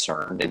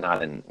concerned? And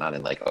not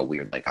in like a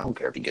weird, like, I don't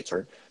care if he gets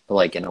hurt, but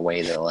like in a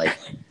way that, like,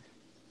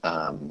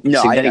 No,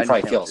 so then he I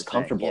probably understand feels what you're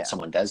comfortable saying, if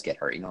someone does get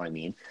hurt. You know what I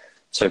mean?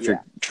 So if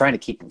you're trying to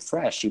keep him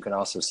fresh, you can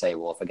also say,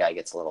 well, if a guy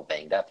gets a little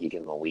banged up, you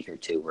give him a week or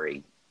 2 where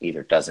he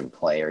either doesn't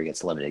play or he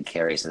gets limited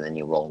carries, and then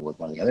you roll with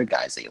one of the other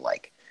guys that you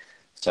like.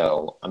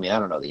 So, I mean, I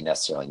don't know that you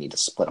necessarily need to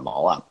split them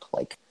all up.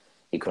 Like,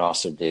 you could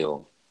also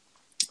do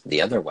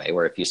the other way,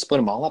 where if you split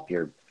them all up,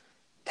 you're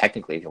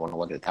technically, if you want to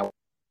look at the top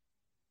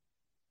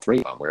 3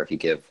 of them, where if you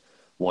give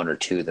 1 or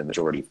 2 the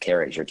majority of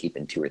carries, you're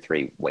keeping 2 or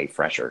 3 way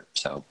fresher.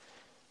 So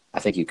I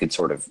think you could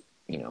sort of,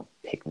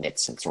 pick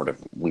nits and sort of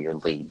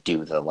weirdly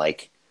do the,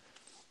 like,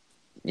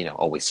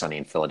 Always Sunny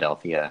in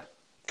Philadelphia,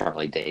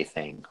 Charlie Day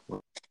thing.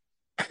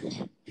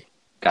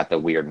 Got the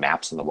weird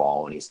maps on the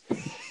wall and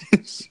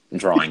he's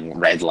drawing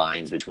red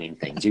lines between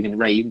things. You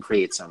can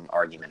create some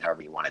argument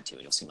however you want it to,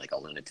 and you'll seem like a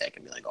lunatic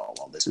and be like, oh,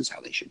 well, this is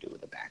how they should do it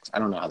with the backs. I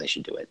don't know how they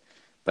should do it,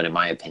 but in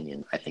my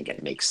opinion, I think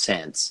it makes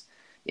sense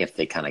if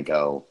they kind of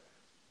go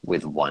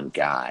with one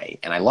guy.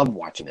 And I love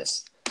watching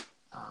this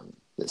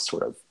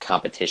sort of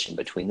competition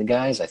between the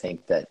guys. I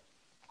think that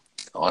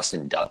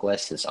Austin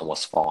Douglas has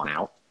almost fallen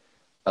out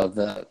of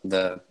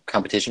the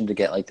competition to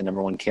get, like, the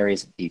number 1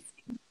 carries. He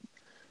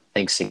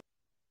thinks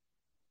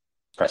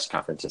press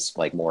conference is,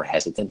 like, more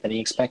hesitant than he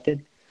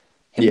expected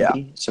him to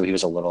be. So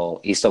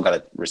he still got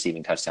a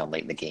receiving touchdown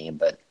late in the game,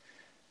 but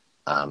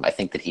I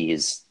think that he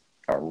is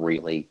a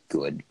really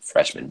good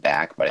freshman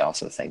back, but I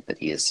also think that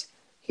he's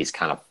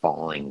kind of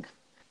falling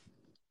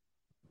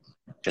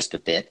just a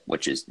bit,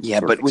 which is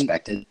sort of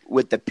expected.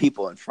 With the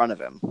people in front of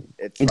him,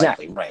 it's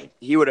exactly like, right.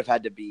 He would have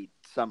had to be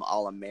some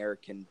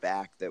All-American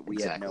back that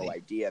we had no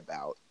idea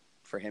about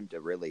for him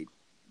to really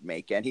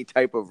make any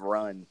type of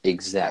run.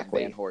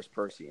 Exactly. Van Horst,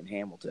 Percy, and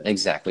Hamilton.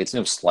 Exactly. It's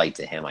no slight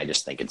to him. I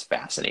just think it's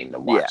fascinating to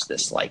watch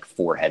this, like,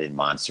 4-headed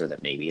monster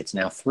that maybe it's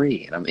now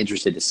 3. And I'm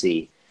interested to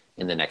see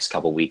in the next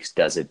couple weeks,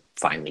 does it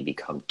finally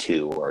become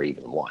 2 or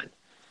even 1?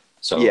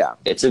 So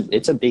it's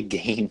a big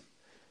game.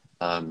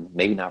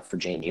 Maybe not for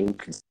JMU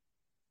because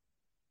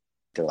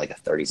they're like a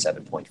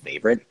 37-point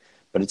favorite,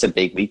 but it's a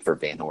big week for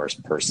Van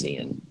Horst, Percy,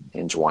 and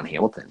Juwan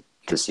Hamilton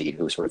to see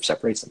who sort of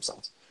separates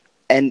themselves.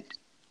 And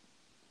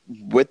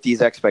with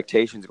these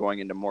expectations going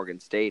into Morgan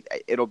State,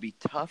 it'll be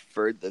tough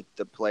for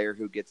the player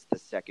who gets the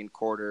second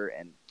quarter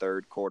and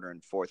third quarter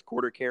and fourth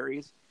quarter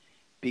carries,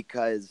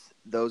 because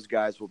those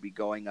guys will be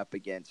going up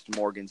against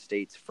Morgan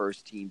State's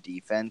first-team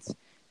defense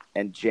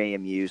and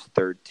JMU's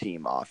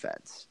third-team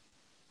offense.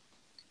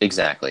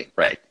 Exactly,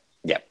 right.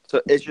 Yeah.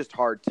 So it's just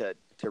hard to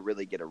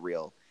really get a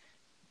real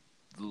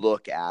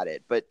look at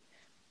it. But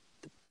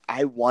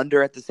I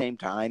wonder at the same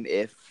time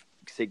if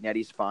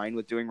Cignetti's fine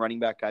with doing running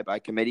back guy by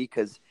committee,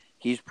 because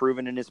he's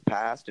proven in his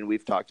past, and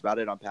we've talked about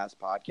it on past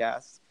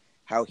podcasts,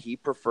 how he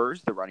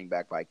prefers the running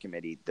back by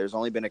committee. There's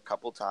only been a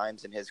couple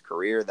times in his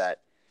career that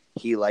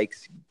he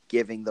likes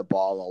giving the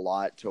ball a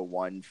lot to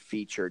one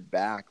featured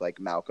back, like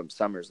Malcolm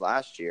Summers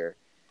last year.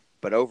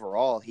 But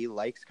overall, he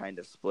likes kind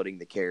of splitting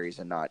the carries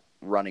and not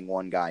running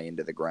one guy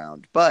into the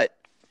ground. But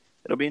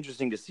it'll be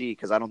interesting to see,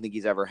 because I don't think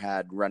he's ever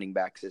had running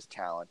backs as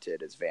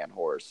talented as Van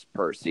Horst,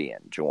 Percy,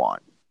 and Juwan.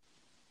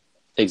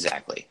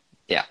 Exactly.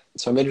 Yeah.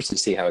 So I'm interested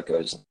to see how it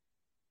goes.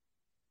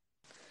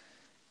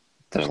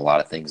 There's a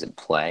lot of things in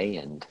play,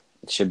 and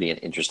it should be an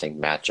interesting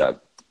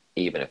matchup,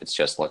 even if it's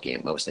just looking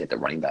at mostly at the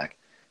running back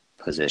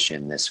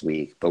position this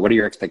week. But what are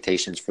your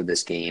expectations for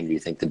this game? Do you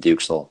think the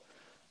Dukes will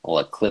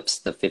eclipse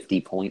the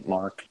 50-point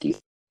mark? Do you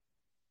think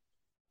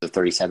the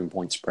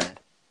 37-point spread?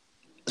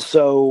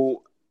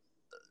 So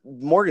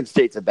Morgan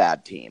State's a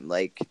bad team.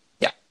 Like,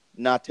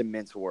 not to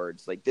mince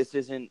words. Like, this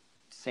isn't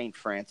St.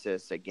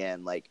 Francis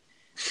again. Like,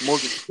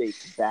 Morgan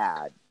State's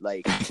bad.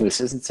 Like, this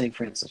isn't St.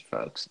 Francis,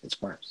 folks.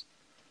 It's worse.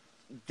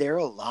 They're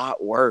a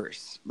lot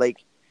worse.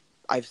 Like,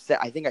 I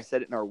think I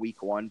said it in our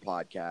week 1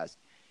 podcast.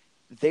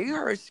 They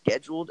are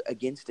scheduled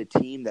against a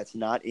team that's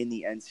not in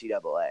the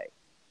NCAA.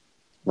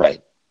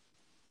 Right.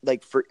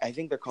 Like, I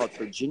think they're called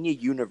Virginia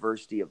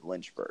University of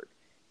Lynchburg.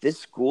 This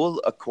school,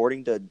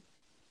 according to,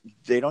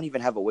 they don't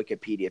even have a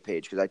Wikipedia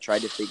page, because I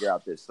tried to figure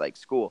out this, like,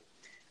 school.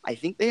 I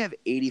think they have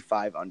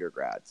 85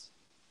 undergrads.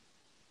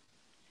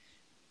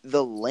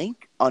 The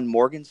link on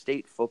Morgan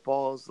State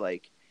football's,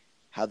 like,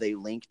 how they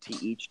link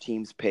to each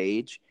team's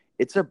page,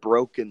 it's a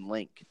broken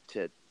link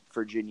to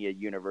Virginia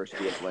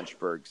University of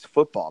Lynchburg's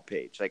football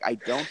page. Like, I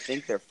don't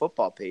think their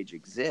football page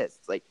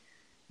exists. Like,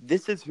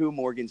 this is who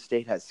Morgan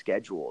State has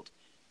scheduled.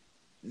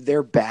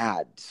 they're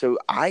bad. So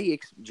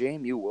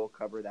JMU will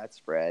cover that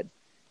spread.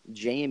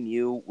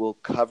 JMU will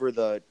cover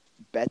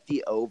bet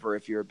the over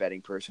if you're a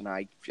betting person.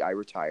 I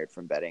retired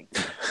from betting.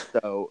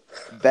 So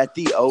bet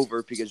the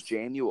over because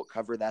JMU will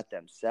cover that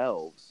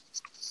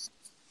themselves.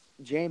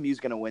 JMU's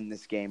going to win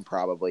this game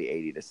probably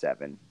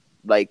 80-7.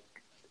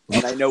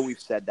 And I know we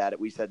said that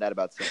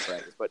about St.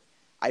 Francis, but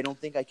I don't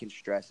think I can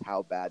stress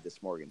how bad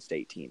this Morgan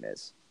State team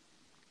is.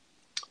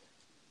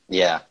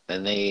 Yeah,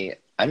 and I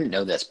didn't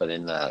know this, but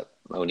in the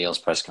O'Neill's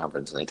press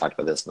conference, and they talked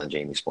about this in the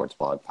Jamie Sports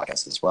Blog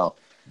podcast as well.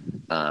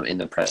 In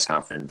the press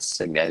conference,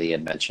 Signetti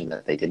had mentioned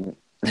that they didn't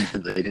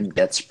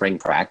get spring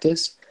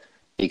practice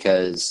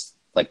because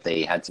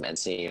they had some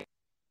NCAA,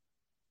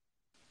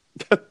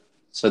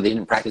 so they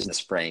didn't practice in the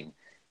spring.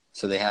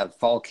 So they have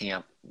fall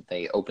camp.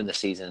 They opened the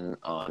season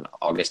on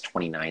August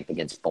 29th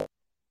against Boulder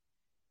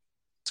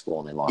School,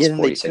 and they lost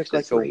 46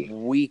 to 3. They took a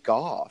week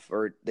off,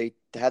 or they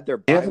had their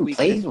bye week.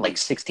 They haven't played in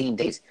 16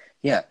 days.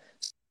 Yeah,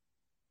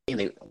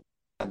 they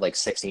had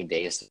 16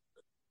 days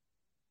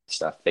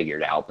stuff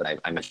figured out.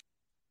 But I mentioned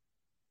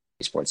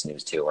sports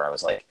news too, where I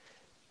was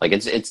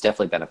it's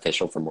definitely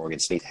beneficial for Morgan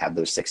State to have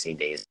those 16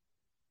 days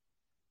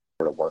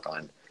to work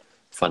on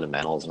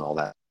fundamentals and all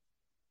that.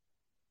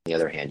 On the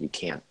other hand, you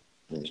can't.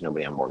 There's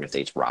nobody on Morgan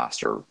State's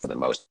roster for the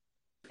most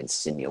can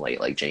simulate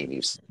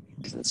JMU's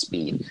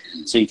speed.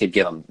 So you could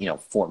give them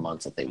 4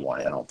 months if they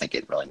wanted. I don't think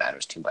it really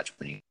matters too much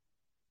when you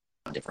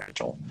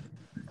differential.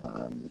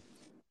 I mean,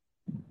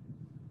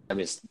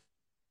 it's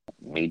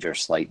major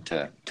slight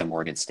to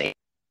Morgan State.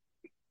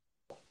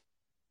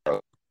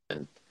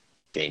 And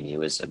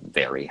JMU is a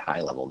very high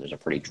level. There's a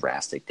pretty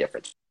drastic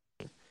difference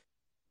between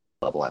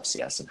level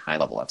FCS and high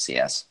level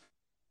FCS.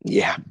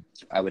 Yeah.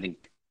 I would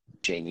think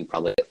JMU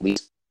probably at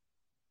least.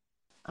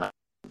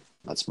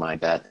 That's my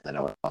bet. And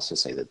I would also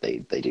say that they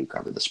do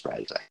cover the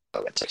spread. I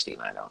go at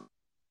 16. I don't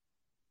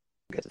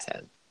get to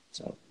 10.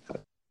 So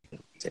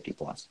 50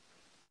 plus.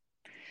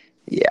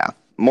 Yeah.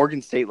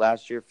 Morgan State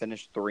last year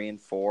finished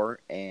 3-4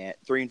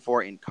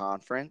 in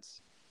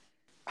conference.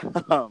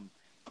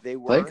 They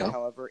were,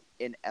 however,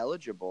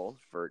 ineligible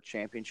for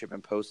championship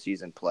and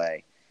postseason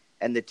play.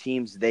 And the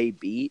teams they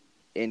beat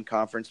in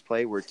conference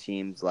play were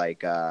teams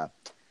like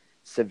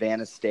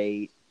Savannah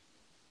State,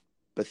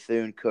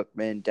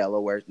 Bethune-Cookman,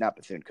 Delaware. Not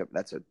Bethune-Cookman.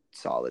 That's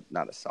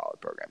not a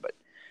solid program, but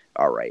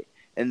all right.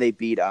 And they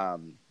beat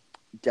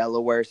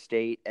Delaware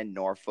State and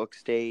Norfolk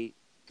State.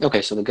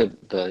 Okay, so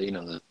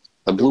the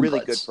Blue really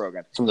Bloods, good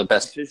program. Some of the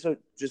best.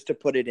 Just to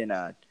put it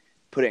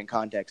in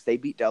context, they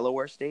beat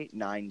Delaware State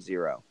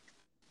 9-0.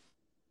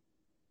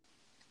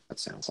 That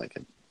sounds like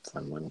a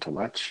fun one to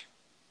watch.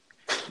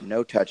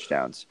 No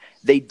touchdowns.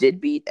 They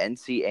did beat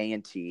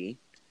NC-A&T.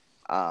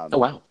 Oh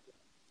wow,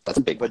 that's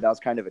a big one. But that was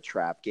kind of a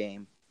trap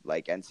game.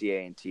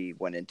 NC-A&T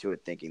went into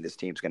it thinking this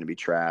team's going to be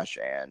trash,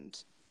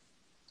 and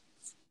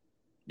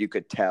you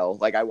could tell.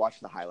 I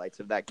watched the highlights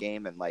of that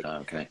game, and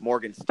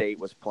Morgan State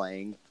was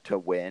playing to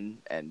win,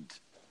 and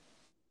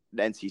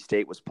NC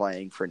State was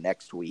playing for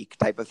next week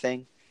type of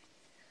thing.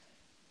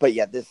 But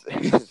yeah, this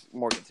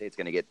Morgan State's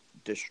going to get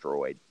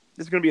destroyed.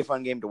 This is going to be a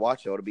fun game to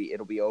watch, though.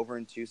 It'll be over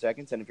in 2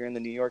 seconds, and if you're in the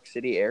New York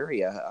City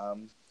area,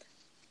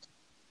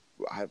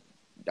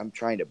 I'm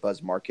trying to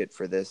buzz market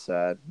for this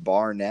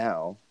bar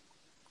now.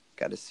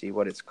 Got to see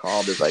what it's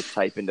called as I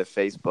type into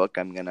Facebook.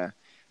 I'm going to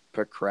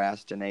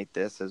procrastinate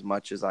this as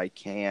much as I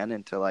can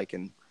until I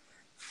can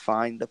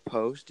find the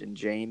post in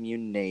JMU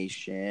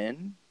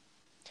Nation.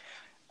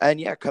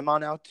 And yeah, come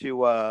on out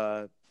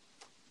to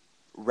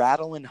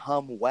Rattle and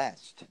Hum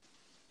West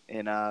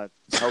in Hell's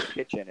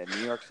Kitchen in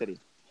New York City.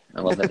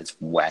 I love that it's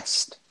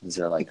West. Is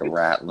there a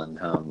Rattle and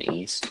Hum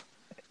East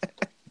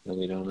that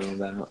we don't know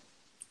about?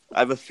 I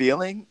have a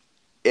feeling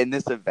in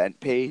this event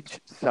page,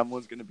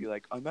 someone's going to be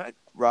like, I'm at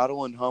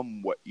Rattle and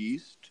Hum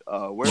East.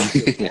 Where's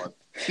this one?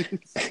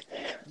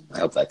 I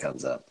hope that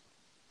comes up.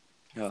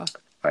 All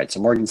right,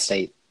 so Morgan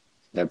State,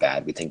 they're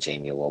bad. We think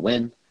JMU will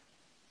win.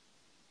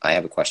 I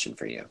have a question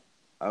for you.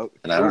 Oh,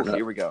 and I don't know,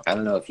 here we go. I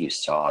don't know if you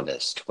saw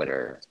this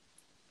Twitter.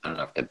 I don't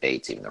know if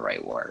debate's even the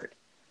right word.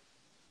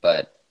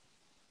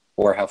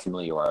 Or how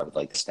familiar you are with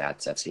the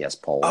Stats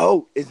FCS poll.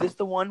 Oh, is this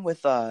the one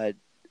with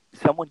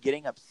someone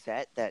getting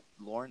upset that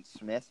Lawrence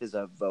Smith is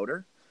a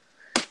voter?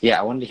 Yeah,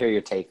 I wanted to hear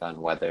your take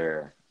on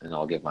whether, and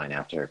I'll give mine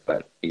after,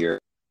 but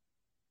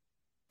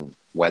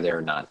whether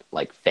or not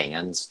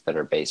fans that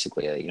are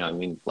basically,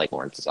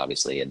 Lawrence is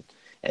obviously an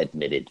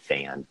admitted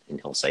fan,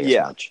 and he'll say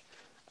as much.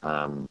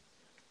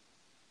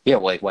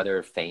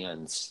 Whether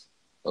fans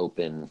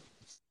open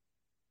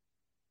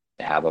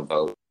to have a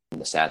vote in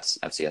the Stats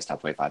FCS Top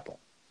 25 poll.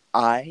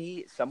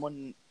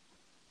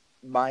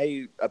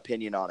 My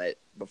opinion on it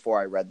before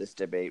I read this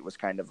debate was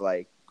kind of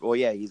well,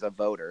 yeah, he's a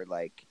voter.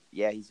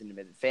 Yeah, he's an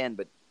admitted fan,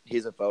 but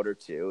he's a voter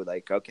too.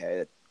 Okay,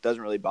 it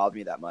doesn't really bother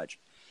me that much.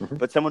 Mm-hmm.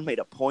 But someone made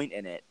a point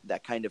in it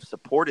that kind of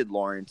supported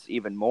Lawrence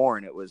even more,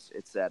 and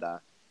it said,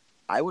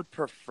 I would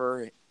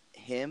prefer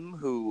him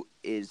who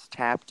is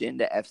tapped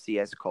into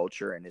FCS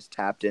culture and is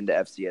tapped into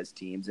FCS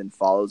teams and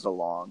follows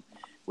along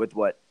with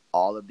what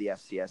all of the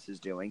FCS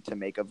is doing to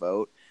make a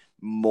vote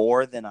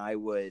more than I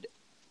would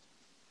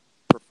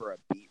prefer a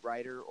beat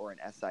writer or an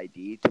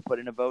SID to put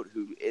in a vote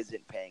who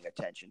isn't paying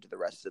attention to the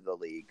rest of the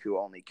league, who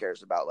only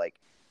cares about like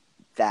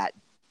that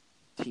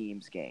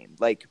team's game,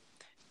 like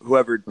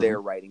whoever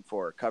they're writing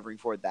for or covering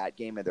for that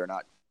game, and they're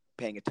not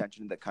paying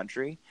attention to the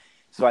country.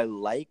 So I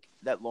like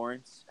that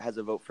Lawrence has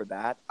a vote for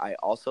that. I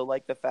also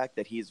like the fact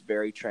that he's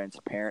very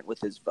transparent with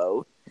his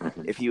vote.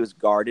 If he was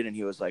guarded and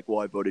he was like, well,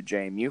 I voted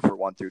JMU for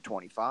 1 through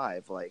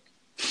 25, like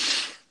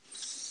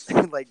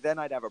then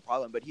I'd have a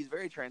problem. But he's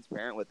very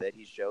transparent with it.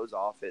 He shows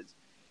off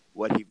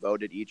what he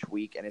voted each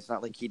week, and it's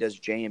not like he does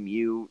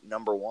JMU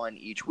number 1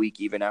 each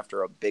week, even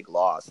after a big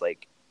loss.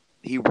 Like,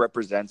 he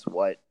represents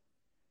what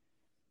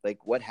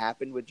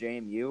happened with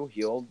JMU.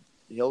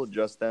 He'll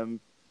adjust them.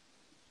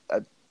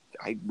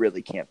 I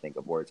really can't think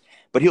of words,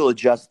 but he'll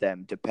adjust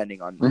them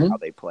depending on how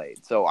they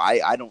played. So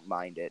I don't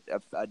mind it.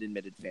 An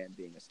admitted fan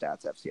being a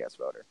Stats FCS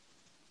voter.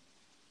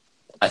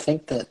 I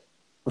think that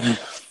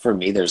for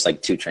me, there's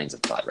like two trains of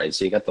thought, right?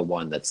 So you got the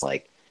one that's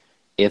like,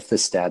 if the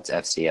Stats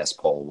FCS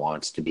poll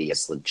wants to be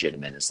as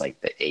legitimate as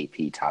like the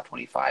AP Top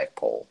 25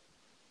 poll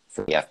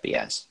for the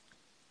FBS,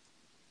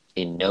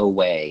 in no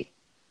way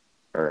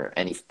or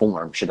any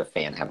form should a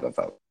fan have a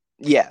vote.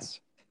 Yes.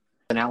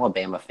 If an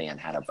Alabama fan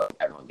had a vote,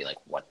 everyone would be like,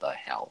 what the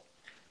hell?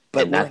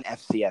 But we're in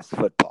FCS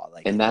football.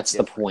 And that's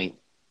the point.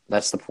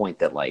 That's the point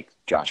that like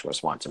Joshua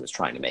Swanson was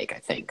trying to make, I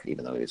think,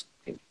 even though he was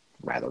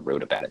rather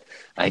rude about it.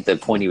 I think the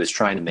point he was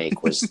trying to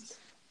make was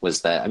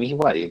that, I mean,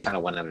 he kind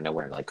of went out of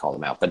nowhere and like called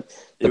him out. But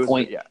the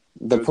point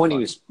he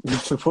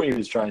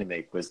was trying to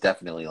make was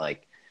definitely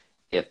like,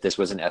 if this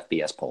was an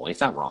FBS poll, and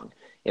he's not wrong,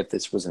 if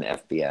this was an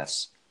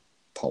FBS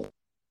poll,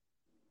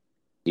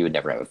 you would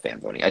never have a fan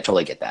voting. I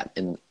totally get that.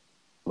 And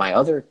my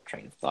other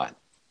train of thought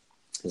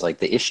is like,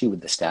 the issue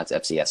with the Stats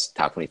FCS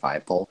Top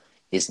 25 poll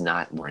is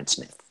not Lawrence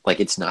Smith. Like,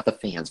 it's not the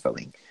fans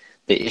voting.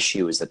 The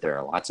issue is that there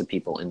are lots of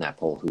people in that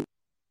poll who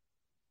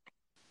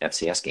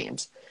FCS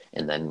games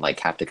and then like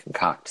have to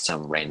concoct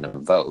some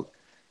random vote.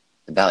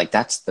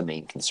 That's the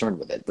main concern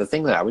with it. The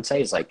thing that I would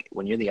say is like,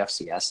 when you're the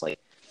FCS, like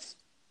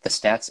the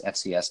Stats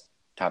FCS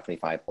Top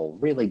 25 poll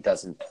really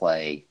doesn't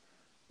play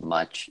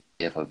much,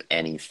 if of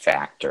any,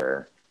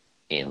 factor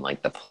in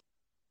like the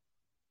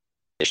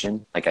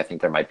position. Like, I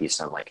think there might be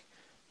some like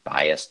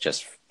bias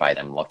just by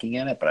them looking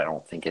at it, but I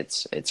don't think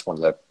it's one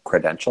of the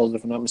credentials,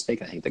 if I'm not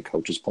mistaken. I think the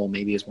coaches poll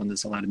maybe is one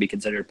that's allowed to be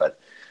considered, but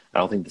I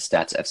don't think the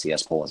Stats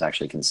FCS poll is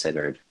actually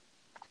considered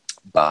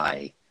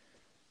by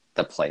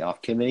the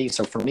playoff committee.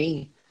 So for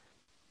me,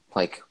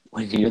 like,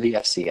 when you're the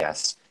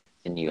FCS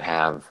and you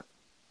have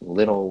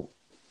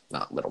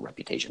not little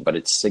reputation, but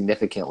it's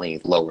significantly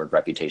lowered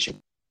reputation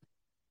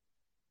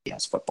in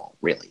football,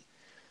 really,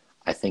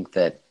 I think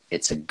that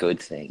it's a good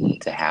thing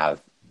to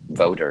have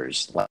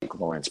voters like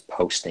Lawrence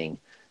posting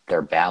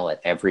their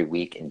ballot every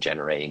week and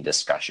generating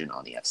discussion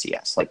on the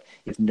FCS. Like,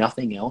 if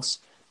nothing else,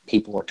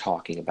 people are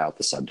talking about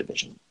the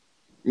subdivision.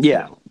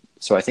 Yeah.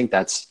 So I think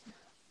that's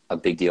a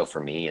big deal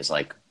for me, is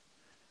like,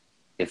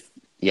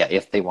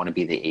 if they want to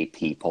be the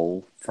AP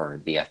poll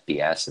for the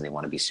FBS and they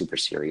want to be super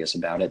serious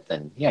about it,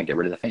 then yeah, get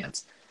rid of the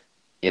fans.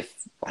 If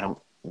I don't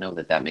know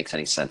that makes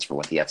any sense for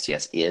what the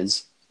FCS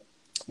is,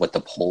 what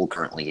the poll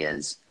currently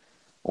is,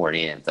 or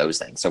any of those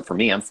things. So for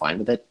me, I'm fine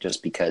with it,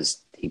 just because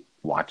he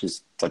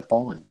watches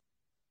football and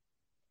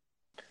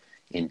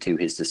into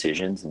his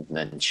decisions and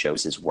then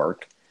shows his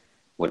work,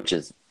 which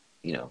is,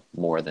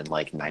 more than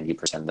like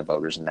 90% of the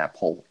voters in that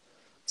poll.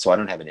 So I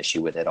don't have an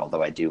issue with it,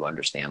 although I do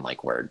understand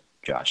like where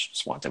Josh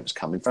Swanson was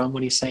coming from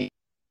when he's saying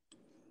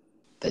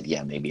that,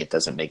 yeah, maybe it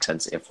doesn't make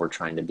sense if we're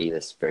trying to be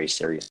this very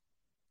serious.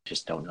 I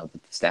just don't know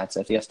that the Stats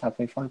FCS Top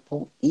 25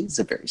 poll is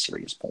a very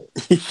serious poll.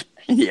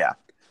 Yeah.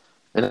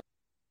 And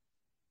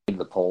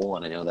the poll,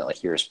 and I know that like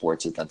Hero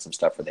Sports has done some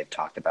stuff where they've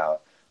talked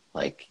about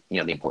like, the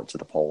importance of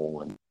the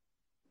poll and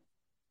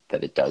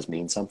that it does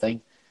mean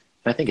something.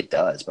 And I think it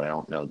does, but I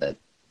don't know that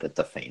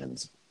the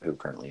fans who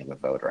currently have a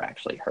vote are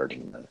actually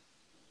hurting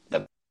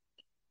the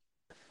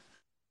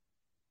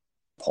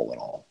poll at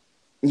all.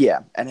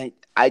 Yeah, and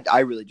I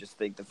really just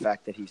think the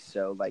fact that he's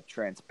so like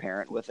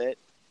transparent with it,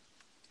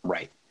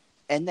 right,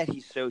 and that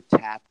he's so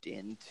tapped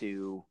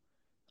into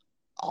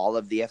all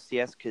of the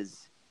FCS,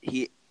 because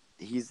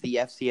he's the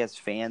FCS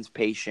fans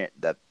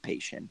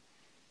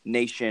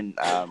nation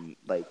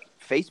like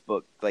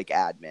Facebook like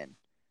admin,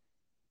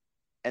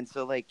 and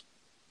so like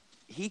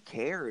he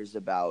cares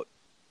about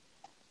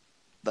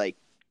like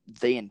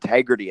the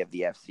integrity of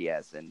the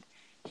FCS, and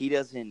he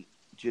doesn't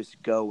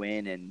just go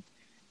in and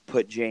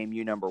put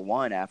JMU number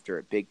 1 after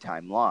a big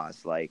time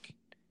loss. Like,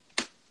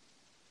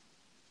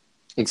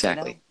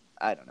 exactly.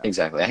 I don't know.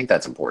 Exactly. I think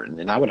that's important.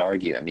 And I would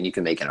argue, I mean, you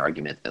can make an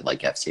argument that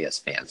like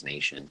FCS Fans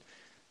Nation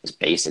is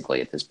basically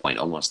at this point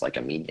almost like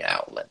a media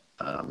outlet.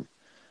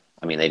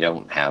 I mean, they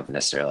don't have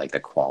necessarily like the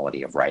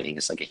quality of writing.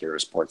 It's like a Hero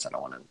Sports. I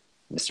don't want to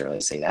necessarily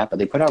say that, but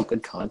they put out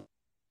good content,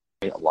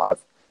 a lot of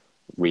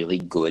really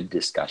good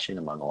discussion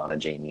among a lot of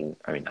JMU,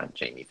 I mean, not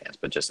JMU fans,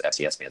 but just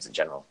FCS fans in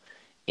general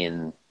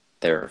in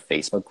their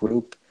Facebook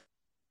group.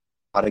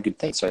 A lot of good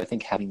things. So I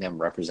think having them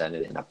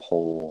represented in a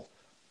poll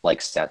like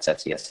Stats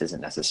FCS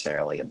isn't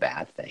necessarily a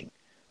bad thing.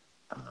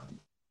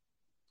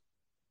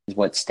 Is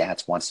what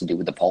Stats wants to do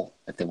with the poll.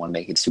 If they want to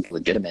make it super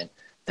legitimate,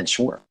 then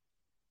sure.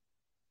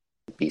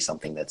 It'd be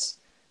something that's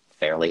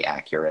fairly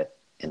accurate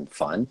and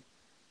fun,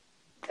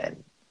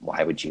 then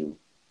why would you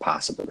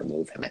possibly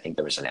remove him? I think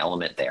there was an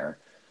element there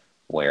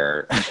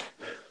where,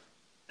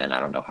 and I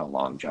don't know how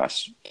long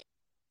Josh,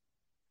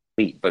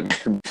 but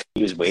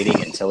he was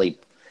waiting until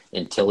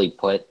he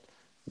put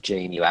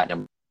JMU at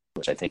number,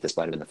 which I think this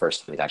might have been the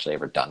first time he's actually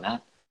ever done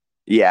that.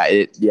 Yeah,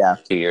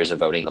 2 years of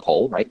voting the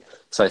poll, right?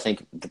 So I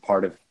think the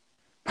part of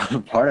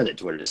the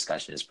Twitter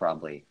discussion is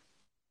probably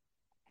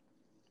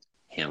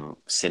him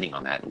sitting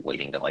on that and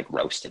waiting to like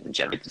roast it and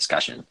generate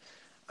discussion.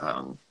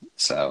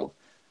 So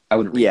I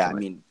wouldn't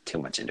read too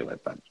much into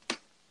it, but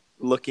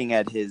looking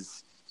at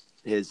his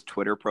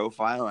Twitter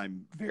profile,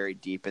 I'm very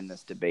deep in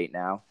this debate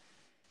now.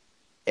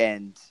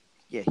 And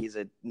yeah, he's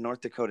a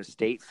North Dakota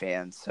State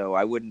fan, so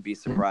I wouldn't be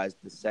surprised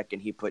the second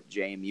he put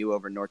JMU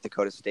over North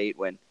Dakota State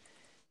when,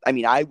 I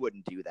mean, I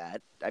wouldn't do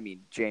that. I mean,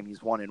 JMU's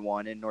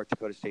 1-1 and North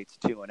Dakota State's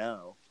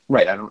 2-0.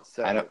 Right. I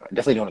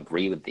definitely don't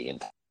agree with the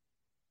intent.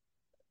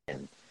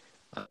 And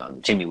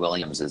Jamie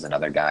Williams is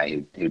another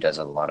guy who does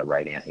a lot of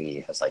writing.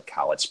 He has like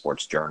College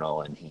Sports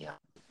Journal, and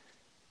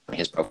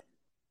his profile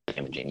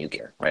him in JMU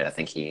gear, right? I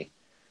think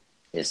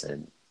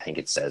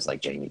it says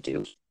like Jamie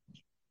do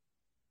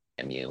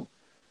MU.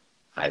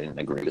 I didn't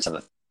agree with some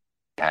of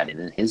the had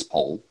in his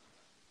poll,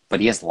 but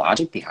he has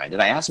logic behind it.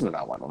 I asked him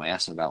about one of them. I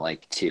asked him about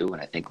like two,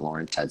 and I think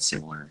Lawrence had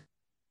similar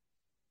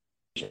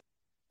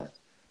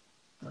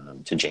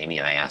to Jamie.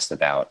 And I asked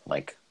about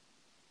like,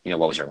 what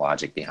was your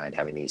logic behind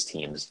having these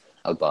teams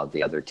above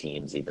the other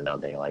teams, even though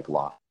they like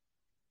lost?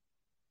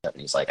 And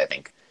he's like, I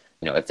think,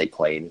 if they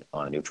played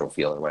on a neutral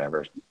field or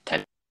whatever,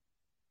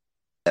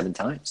 7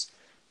 times,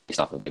 based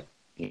off of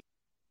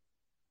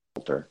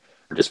or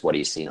just what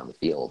he's seen on the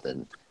field.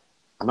 And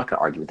I'm not going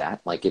to argue with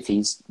that. Like, if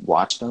he's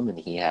watched them and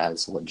he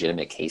has a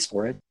legitimate case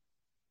for it,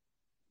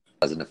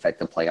 doesn't affect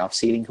the playoff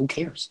seeding, who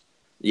cares?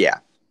 Yeah.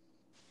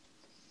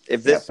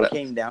 If this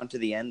came down to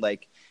the end,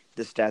 like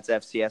the Stats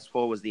FCS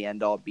poll was the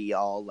end all be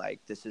all, like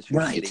this is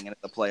who's getting into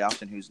the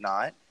playoffs and who's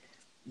not,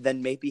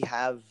 then maybe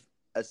have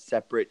a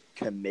separate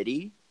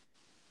committee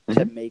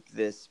to make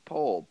this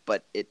poll.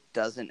 But it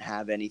doesn't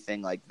have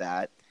anything like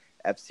that.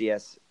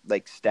 FCS,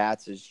 like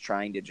Stats, is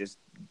trying to just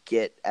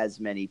get as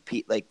many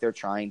people, like they're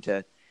trying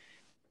to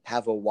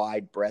have a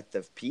wide breadth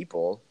of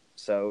people.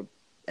 So,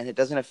 and it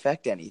doesn't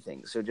affect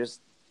anything. So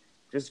just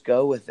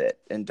go with it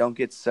and don't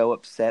get so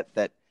upset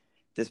that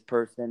this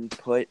person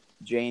put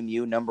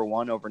JMU number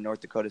 1 over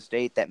North Dakota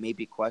State. That may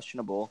be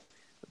questionable,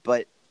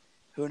 but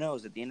who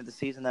knows? At the end of the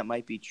season, that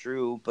might be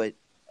true. But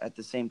at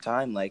the same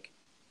time, like,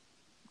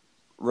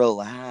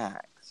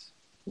 relax.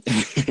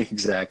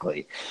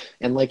 Exactly.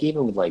 And like,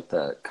 even with like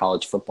the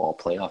college football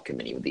playoff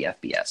committee with the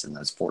FBS and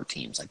those 4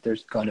 teams, like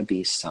there's going to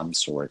be some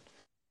sort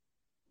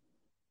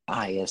of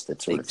bias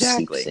that sort of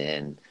seeps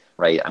in,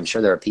 right? I'm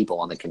sure there are people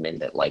on the committee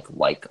that like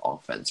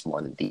offense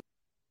more than defense,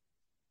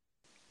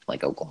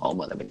 like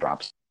Oklahoma, that would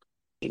drop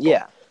people.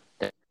 Yeah.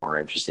 That are more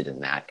interested in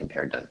that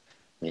compared to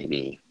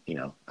maybe,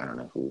 I don't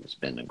know who's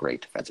been a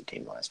great defensive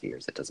team the last few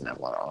years that doesn't have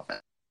a lot of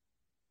offense.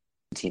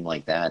 A team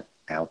like that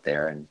out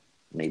there, and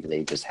maybe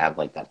they just have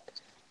like that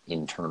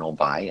internal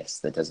bias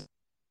that doesn't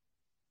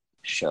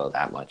show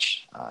that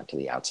much to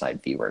the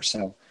outside viewer.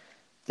 So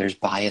there's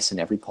bias in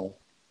every poll,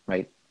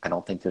 right? I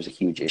don't think there's a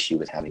huge issue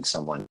with having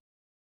someone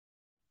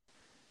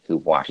who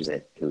watches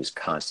it, who's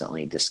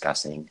constantly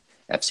discussing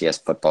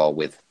FCS football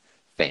with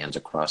fans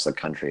across the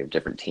country of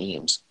different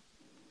teams.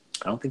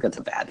 I don't think that's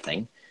a bad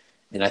thing.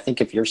 And I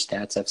think if you're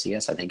Stats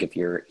FCS, I think if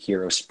you're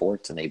Hero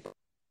Sports and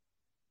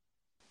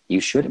you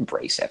should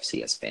embrace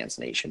FCS Fans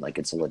Nation. Like,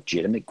 it's a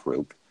legitimate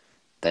group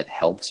that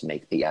helps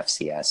make the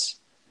FCS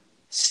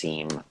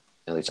seem,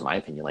 at least in my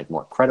opinion, like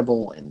more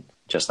credible. And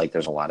just like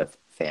there's a lot of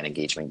fan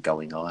engagement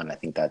going on, I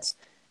think that's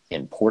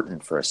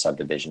important for a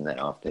subdivision that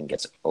often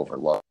gets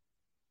overlooked.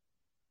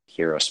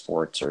 Hero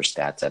Sports or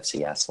Stats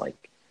FCS,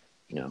 like,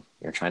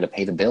 you're trying to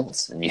pay the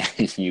bills, and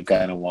you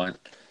kind of want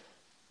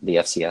the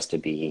FCS to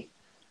be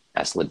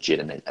as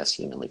legitimate as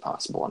humanly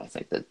possible. And I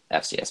think that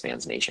FCS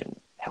Fans Nation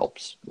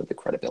helps with the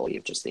credibility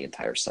of just the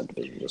entire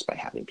subdivision just by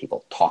having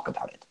people talk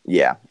about it.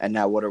 Yeah, and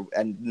now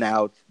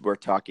we're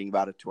talking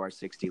about it to our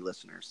 60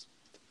 listeners.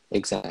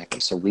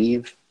 Exactly. So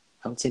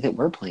I would say that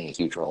we're playing a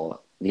huge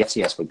role. The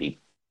FCS would be.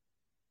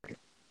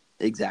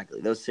 Exactly.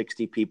 Those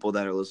 60 people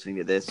that are listening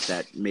to this,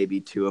 that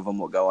maybe 2 of them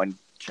will go and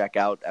check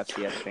out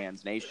FCS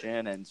Fans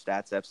Nation and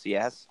Stats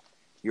FCS.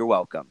 You're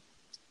welcome.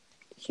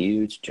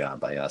 Huge job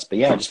by us. But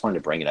yeah, I just wanted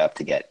to bring it up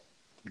to get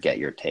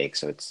your take.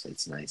 So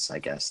it's nice, I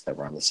guess, that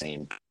we're on the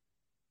same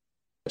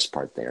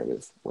part there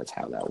with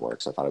how that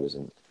works. I thought it was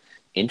an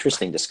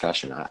interesting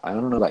discussion. I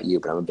don't know about you,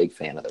 but I'm a big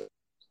fan of the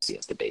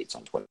FCS debates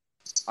on Twitter.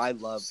 I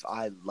love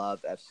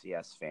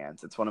FCS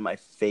fans. It's one of my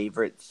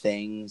favorite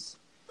things.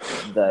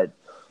 That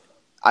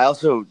I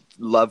also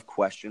love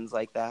questions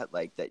like that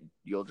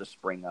you'll just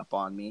spring up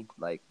on me,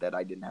 like that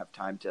I didn't have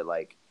time to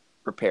like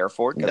prepare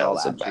for, because I'll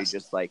actually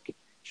just like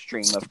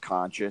stream of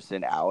conscious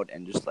and out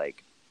and just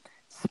like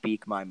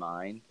speak my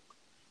mind.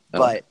 Oh.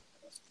 But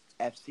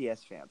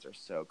FCS fans are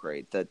so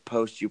great. The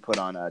post you put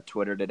on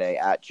Twitter today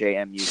at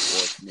JMU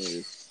Sports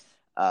News.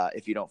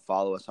 If you don't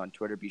follow us on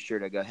Twitter, be sure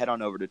to go head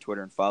on over to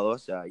Twitter and follow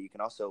us. You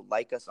can also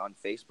like us on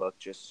Facebook.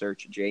 Just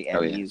search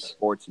JMU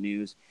Sports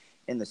News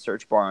in the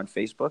search bar on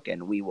Facebook,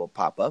 and we will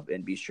pop up.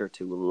 And be sure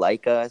to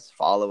like us,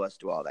 follow us,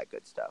 do all that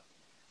good stuff.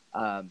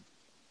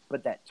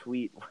 But that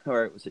tweet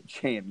where it was a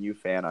JMU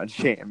fan on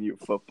JMU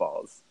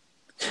football's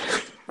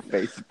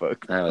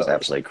Facebook. I was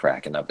absolutely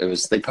cracking up.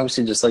 They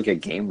posted just like a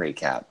game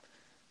recap,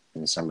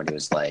 and somebody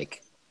was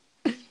like,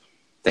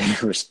 they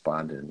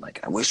responded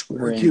like, "I wish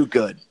we're too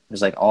good." It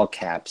was like all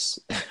caps.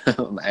 I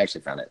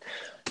actually found it.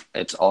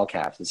 It's all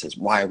caps. It says,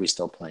 "Why are we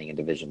still playing in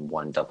Division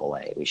 1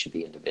 AA? We should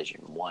be in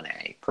Division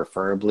 1A,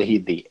 preferably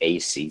the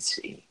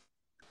ACC."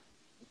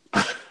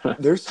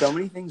 There's so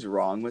many things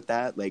wrong with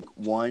that. Like,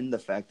 one, the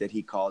fact that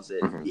he calls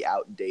it the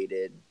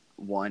outdated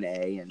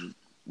 1A and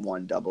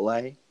 1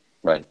 AA.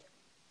 Right.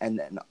 And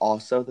then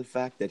also the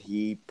fact that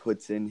he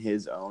puts in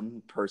his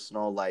own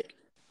personal, like,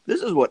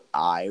 this is what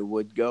I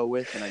would go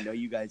with. And I know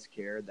you guys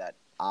care that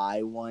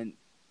I want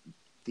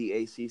the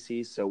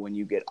ACC. So when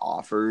you get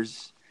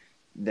offers,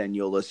 then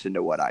you'll listen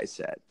to what I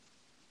said.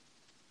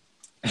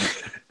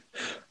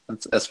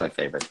 That's my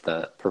favorite.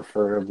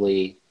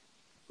 Preferably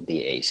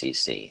the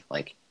ACC.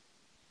 Like,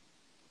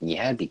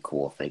 yeah, it'd be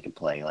cool if they could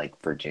play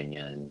like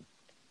Virginia and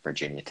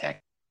Virginia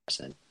Tech.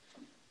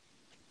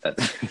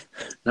 That's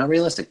not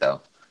realistic,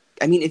 though.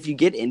 I mean, if you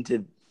get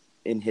into,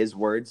 in his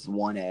words,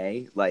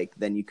 1A, like,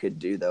 then you could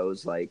do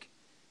those like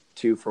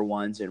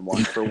 2-for-1s and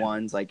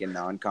 1-for-1s, like in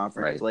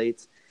non-conference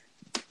slates.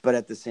 But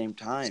at the same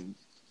time,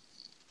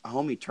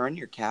 homie, turn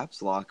your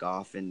caps lock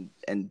off and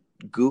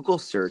Google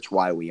search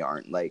why we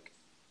aren't. Like,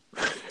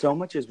 so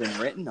much has been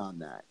written on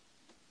that.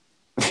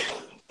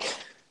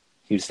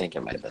 You'd think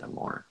it might have been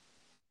more.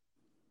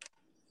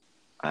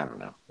 I don't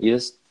know.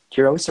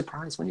 You're always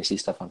surprised when you see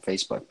stuff on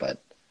Facebook,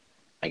 but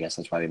I guess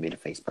that's why we made a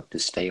Facebook, to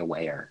stay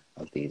aware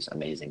of these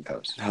amazing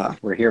posts.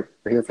 We're here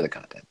for the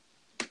content.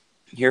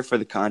 Here for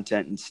the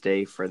content and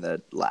stay for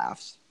the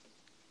laughs.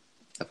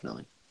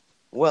 Definitely.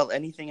 Well,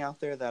 anything out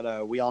there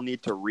that we all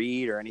need to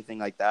read or anything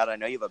like that? I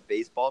know you have a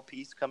baseball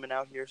piece coming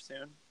out here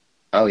soon.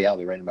 Oh, yeah, I'll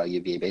be writing about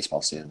UVA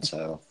baseball soon,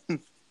 so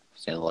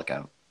stay on the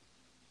lookout.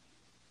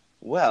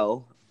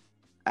 Well,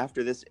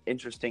 after this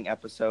interesting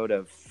episode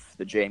of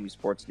the JMU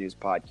Sports News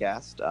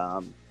podcast,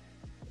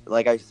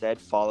 like I said,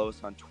 follow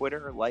us on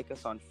Twitter, like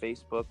us on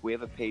Facebook. We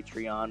have a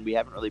Patreon. We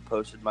haven't really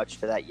posted much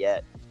to that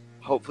yet.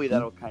 Hopefully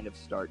that'll kind of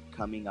start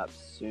coming up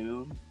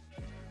soon.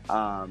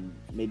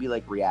 Maybe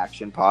like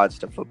reaction pods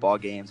to football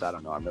games. I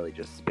don't know. I'm really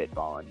just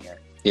spitballing here.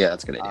 Yeah,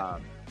 that's a good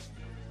idea.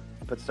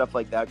 But stuff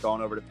like that, go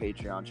on over to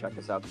Patreon. Check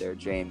us out there,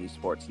 JMU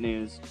Sports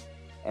News.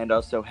 And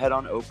also head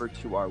on over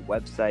to our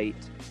website,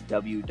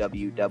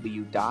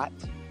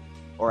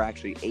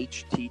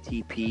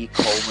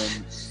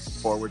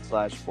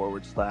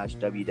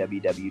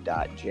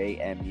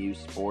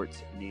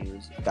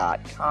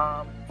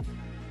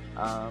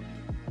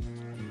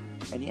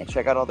 And yeah,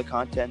 check out all the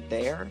content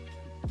there.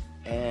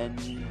 And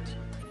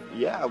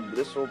yeah,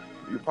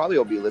 you probably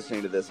will be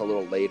listening to this a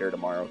little later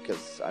tomorrow,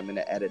 because I'm going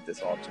to edit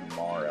this all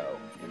tomorrow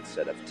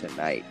instead of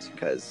tonight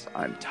because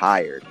I'm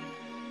tired.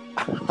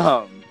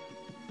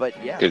 But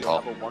yeah, have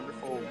a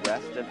wonderful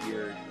rest of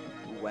your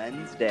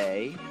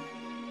Wednesday.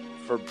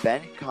 For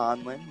Bennett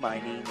Conlon,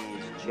 my name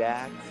is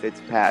Jack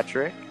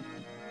Fitzpatrick.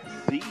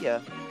 See ya.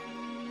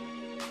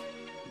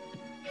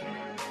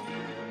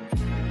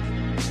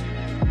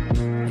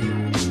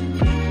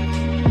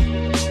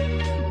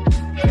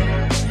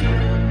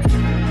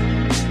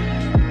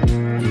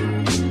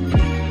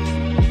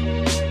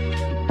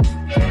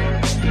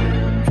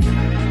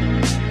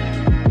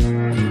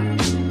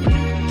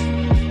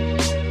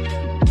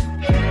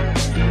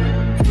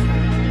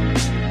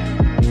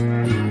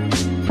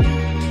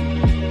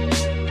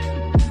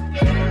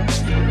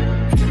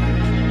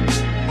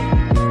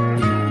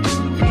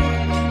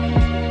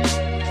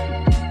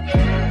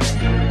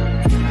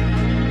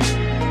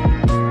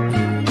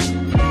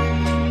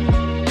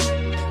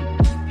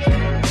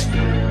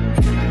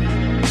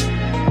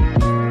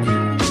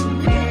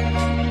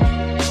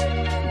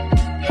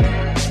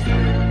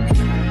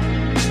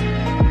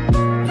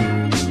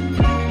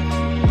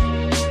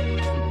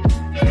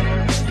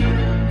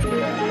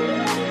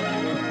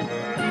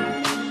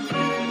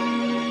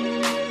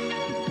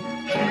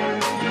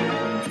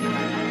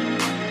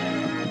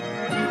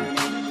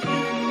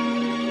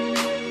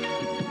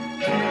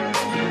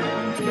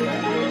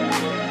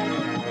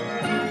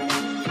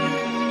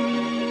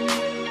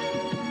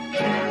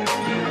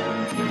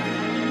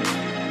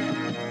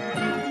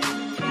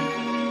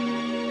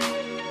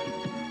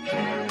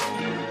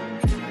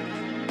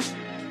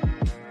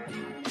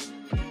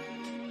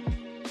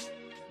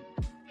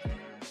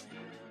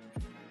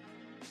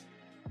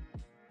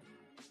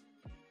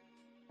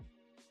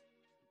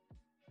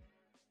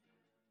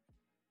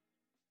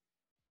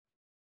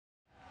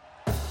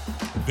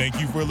 Thank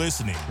you for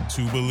listening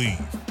to Believe.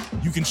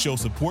 You can show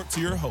support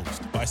to your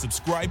host by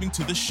subscribing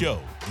to the show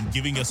and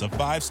giving us a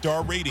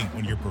 5-star rating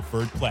on your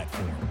preferred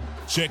platform.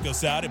 Check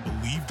us out at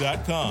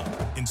Believe.com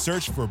and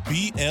search for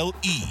BLEAV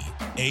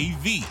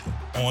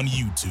on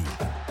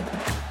YouTube.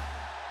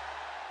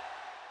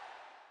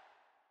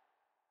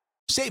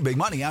 Save big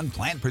money on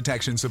plant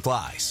protection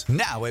supplies.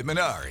 Now at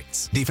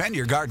Menards. Defend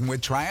your garden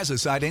with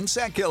Triazicide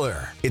Insect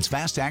Killer. Its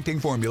fast-acting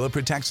formula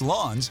protects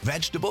lawns,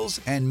 vegetables,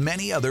 and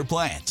many other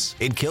plants.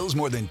 It kills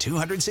more than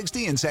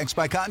 260 insects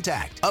by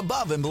contact,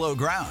 above and below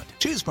ground.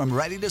 Choose from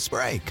ready to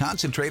spray,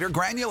 concentrate, or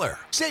granular.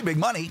 Save big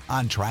money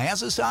on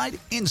Triazicide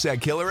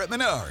Insect Killer at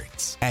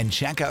Menards. And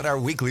check out our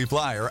weekly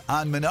flyer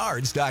on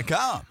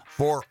Menards.com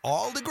for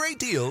all the great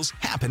deals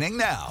happening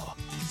now.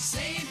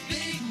 Save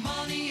big